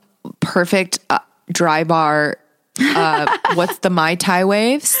long, perfect dry bar. What's the Mai Tai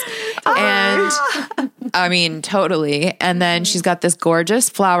waves? And I mean, totally. And then she's got this gorgeous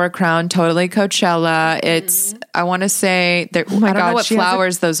flower crown, totally Coachella. It's, I want to say that, I don't know what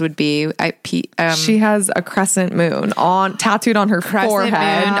flowers those would be. She has a crescent moon tattooed on her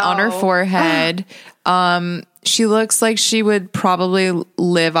forehead. Moon on her forehead. She looks like she would probably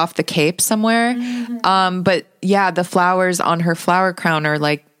live off the Cape somewhere. But yeah, the flowers on her flower crown are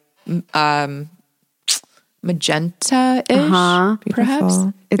like, magenta-ish, perhaps.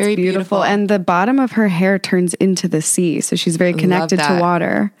 It's very beautiful. And the bottom of her hair turns into the sea. So she's very connected to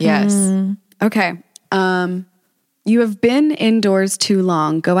water. Yes. Okay. You have been indoors too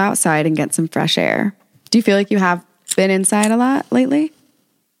long. Go outside and get some fresh air. Do you feel like you have been inside a lot lately?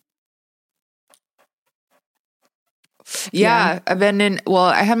 Yeah, I've been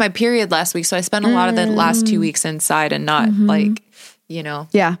I had my period last week, so I spent a lot of the last 2 weeks inside and not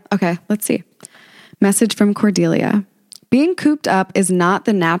Yeah. Okay. Let's see. Message from Cordelia. Being cooped up is not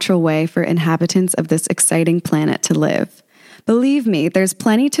the natural way for inhabitants of this exciting planet to live. Believe me, there's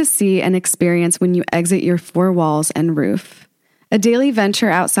plenty to see and experience when you exit your four walls and roof. A daily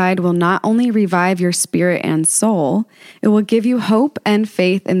venture outside will not only revive your spirit and soul, it will give you hope and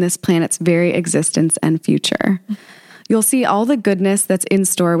faith in this planet's very existence and future. You'll see all the goodness that's in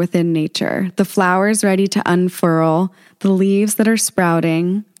store within nature, the flowers ready to unfurl, the leaves that are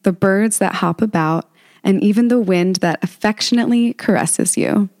sprouting, the birds that hop about, and even the wind that affectionately caresses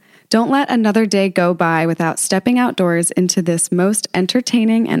you. Don't let another day go by without stepping outdoors into this most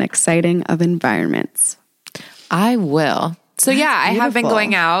entertaining and exciting of environments. I will. So yeah, I have been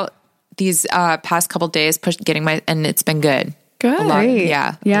going out these past couple days, and it's been good. Good.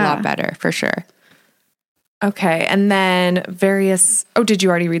 A lot better for sure. Okay, and then did you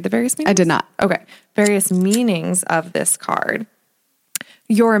already read the various meanings? I did not. Okay, various meanings of this card.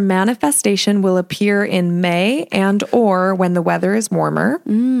 Your manifestation will appear in May and or when the weather is warmer.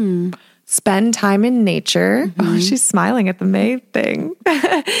 Spend time in nature. Oh, she's smiling at the May thing.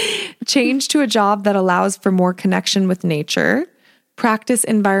 Change to a job that allows for more connection with nature. Practice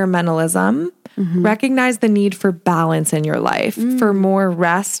environmentalism. Recognize the need for balance in your life, for more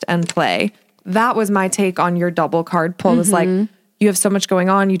rest and play. That was my take on your double card pull. It's like, you have so much going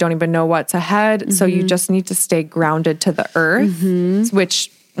on, you don't even know what's ahead. So you just need to stay grounded to the earth,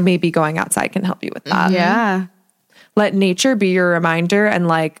 which maybe going outside can help you with that. Yeah. Let nature be your reminder. And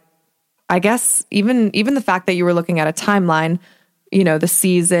like, I guess even the fact that you were looking at a timeline, the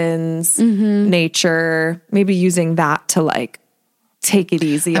seasons, nature, maybe using that to like take it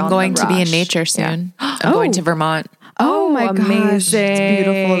easy. I'm going to be in nature soon. Yeah. I'm going to Vermont. Oh my amazing. Gosh, it's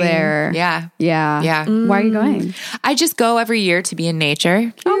beautiful there. Yeah. Why are you going? I just go every year to be in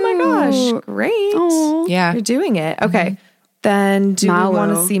nature. Oh my gosh, great. Aww. Yeah. You're doing it. Okay. Then do we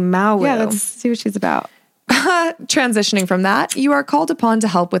want to see Maui? Yeah, let's see what she's about. Transitioning from that, you are called upon to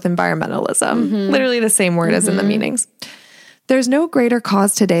help with environmentalism. Literally the same word as in the meanings. There's no greater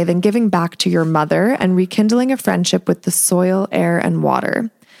cause today than giving back to your mother and rekindling a friendship with the soil, air, and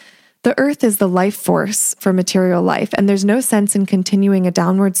water. The earth is the life force for material life, and there's no sense in continuing a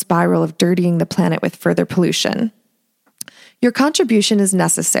downward spiral of dirtying the planet with further pollution. Your contribution is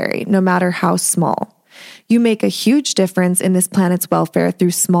necessary, no matter how small. You make a huge difference in this planet's welfare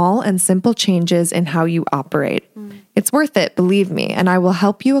through small and simple changes in how you operate. It's worth it, believe me, and I will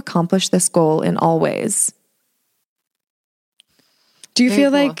help you accomplish this goal in all ways. Do you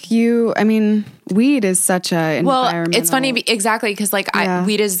feel like weed is such a environmental... Well, it's funny, exactly, because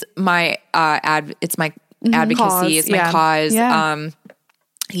weed is my it's my advocacy, cause, it's my cause. Yeah.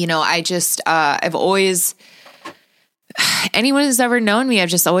 I've always, anyone who's ever known me, I've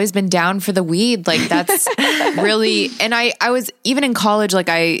just always been down for the weed. Like that's really, and I was even in college, like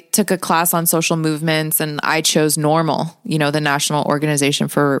I took a class on social movements and I chose NORML, the National Organization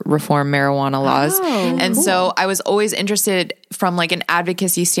for Reform Marijuana Laws. And so I was always interested from like an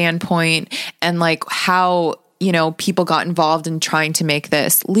advocacy standpoint and like how, people got involved in trying to make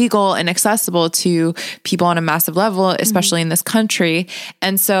this legal and accessible to people on a massive level, especially in this country.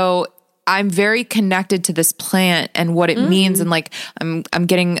 And so I'm very connected to this plant and what it means. And like, I'm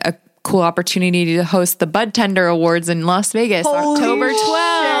getting a cool opportunity to host the Bud Tender Awards in Las Vegas, October 12th.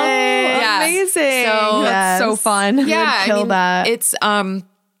 Yeah. Amazing. So that's so fun. Yeah. That. It's,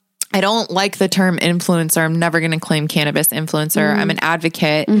 I don't like the term influencer. I'm never going to claim cannabis influencer. I'm an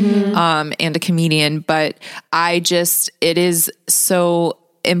advocate, and a comedian, but it is so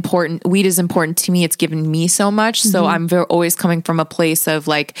important. Weed is important to me. It's given me so much. So I'm always coming from a place of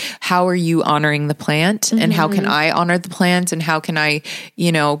like, how are you honoring the plant, and how can I honor the plant, and how can I,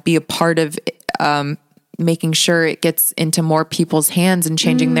 be a part of making sure it gets into more people's hands and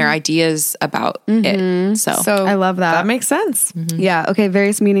changing their ideas about it. So I love that. That makes sense. Yeah. Okay.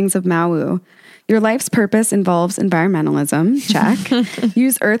 Various meanings of Mawu. Your life's purpose involves environmentalism. Check.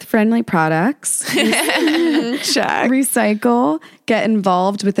 Use earth-friendly products. Check. Recycle. Get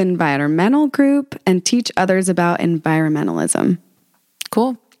involved with an environmental group and teach others about environmentalism.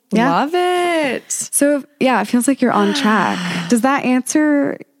 cool. Yeah. Love it. So yeah, it feels like you're on track. Does that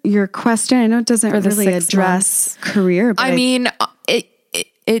answer your question? I know it doesn't the really 6 address career, but I mean,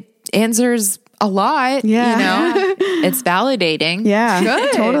 it answers a lot. Yeah. It's validating. yeah,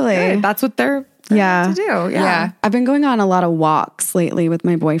 Good. totally. Good. That's what they're Yeah. to do. Yeah. I've been going on a lot of walks lately with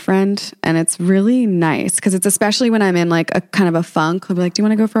my boyfriend, and it's really nice because it's especially when I'm in like a kind of a funk. He'll be like, "Do you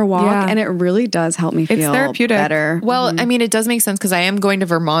want to go for a walk?" Yeah. And it really does help me feel therapeutic. better. Well, I mean, it does make sense because I am going to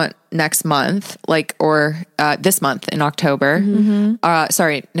Vermont next month, or this month in October.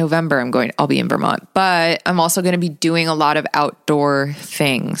 Sorry, November. I'll be in Vermont, but I'm also going to be doing a lot of outdoor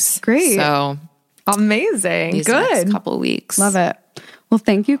things. Great. So Amazing. these Good. next couple of weeks. Love it. Well,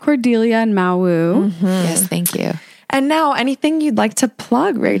 thank you, Cordelia and Mawu. Yes, thank you. And now, anything you'd like to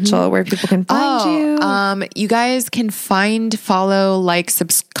plug, Rachel, where people can find you? You guys can follow, like,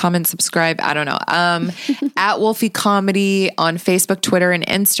 comment, subscribe. I don't know. At Wolfie Comedy on Facebook, Twitter, and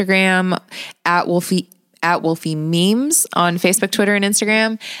Instagram. At Wolfie Memes on Facebook, Twitter, and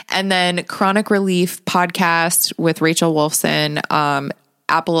Instagram. And then Chronic Relief Podcast with Rachel Wolfson,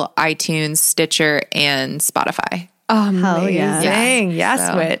 Apple, iTunes, Stitcher, and Spotify. Amazing. yeah. Yes,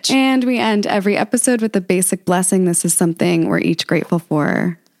 So- Witch. And we end every episode with a basic blessing. This is something we're each grateful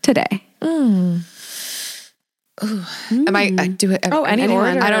for today. Am I do it? Oh, any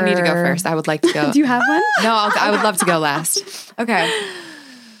anyone? order. I don't need to go first. I would like to go. Do you have one? No, I would love to go last. Okay.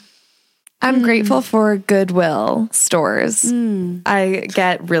 I'm grateful for Goodwill stores. I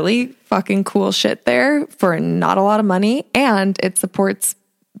get really fucking cool shit there for not a lot of money, and it supports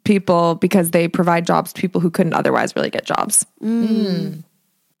people because they provide jobs to people who couldn't otherwise really get jobs.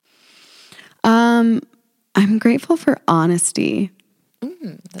 I'm grateful for honesty.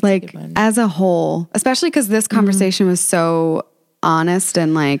 Like as a whole, especially because this conversation was so honest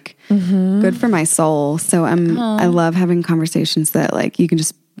and like good for my soul. So I love having conversations that like you can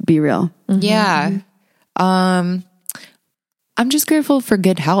just be real. Yeah. I'm just grateful for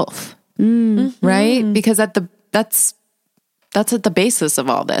good health. Right? Because that's at the basis of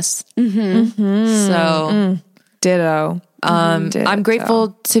all this. So Ditto. I'm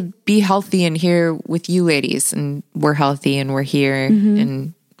grateful to be healthy and here with you ladies, and we're healthy and we're here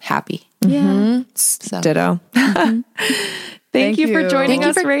and happy. Yeah. So Ditto. Thank you for joining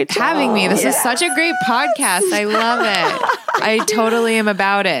us, Rachel. having me. This is such a great podcast. I love it. I totally am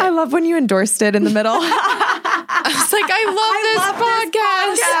about it. I love when you endorsed it in the middle. I was like, I love this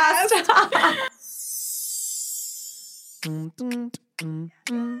podcast.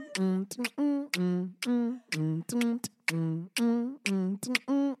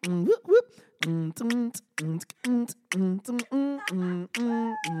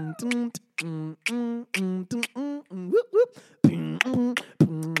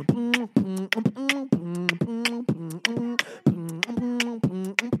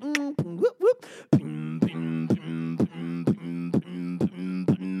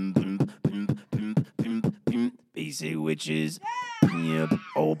 Basic witches. Yep.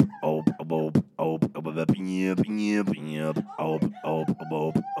 Op. Op. Op. Op. Op. Yep. Yep. Yep. Op. Op.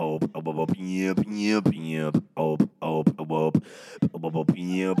 Op. Op. Op. Yep. Yep. Yep. Op. Op. Op. Op.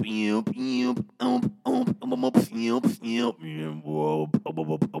 Yep. Yep. Yep. Op. Op. Op. Yep. Yep. Op. Op. Op.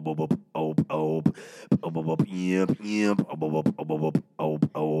 Op. Op. Op. Yep. Yep. Op. Op. Op. Op.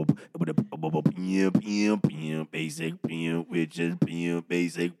 Op. Yep. Yep. Yep. Basic witches.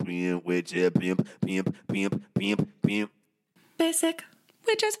 Basic witches. Pimp. Basic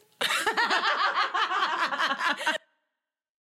witches.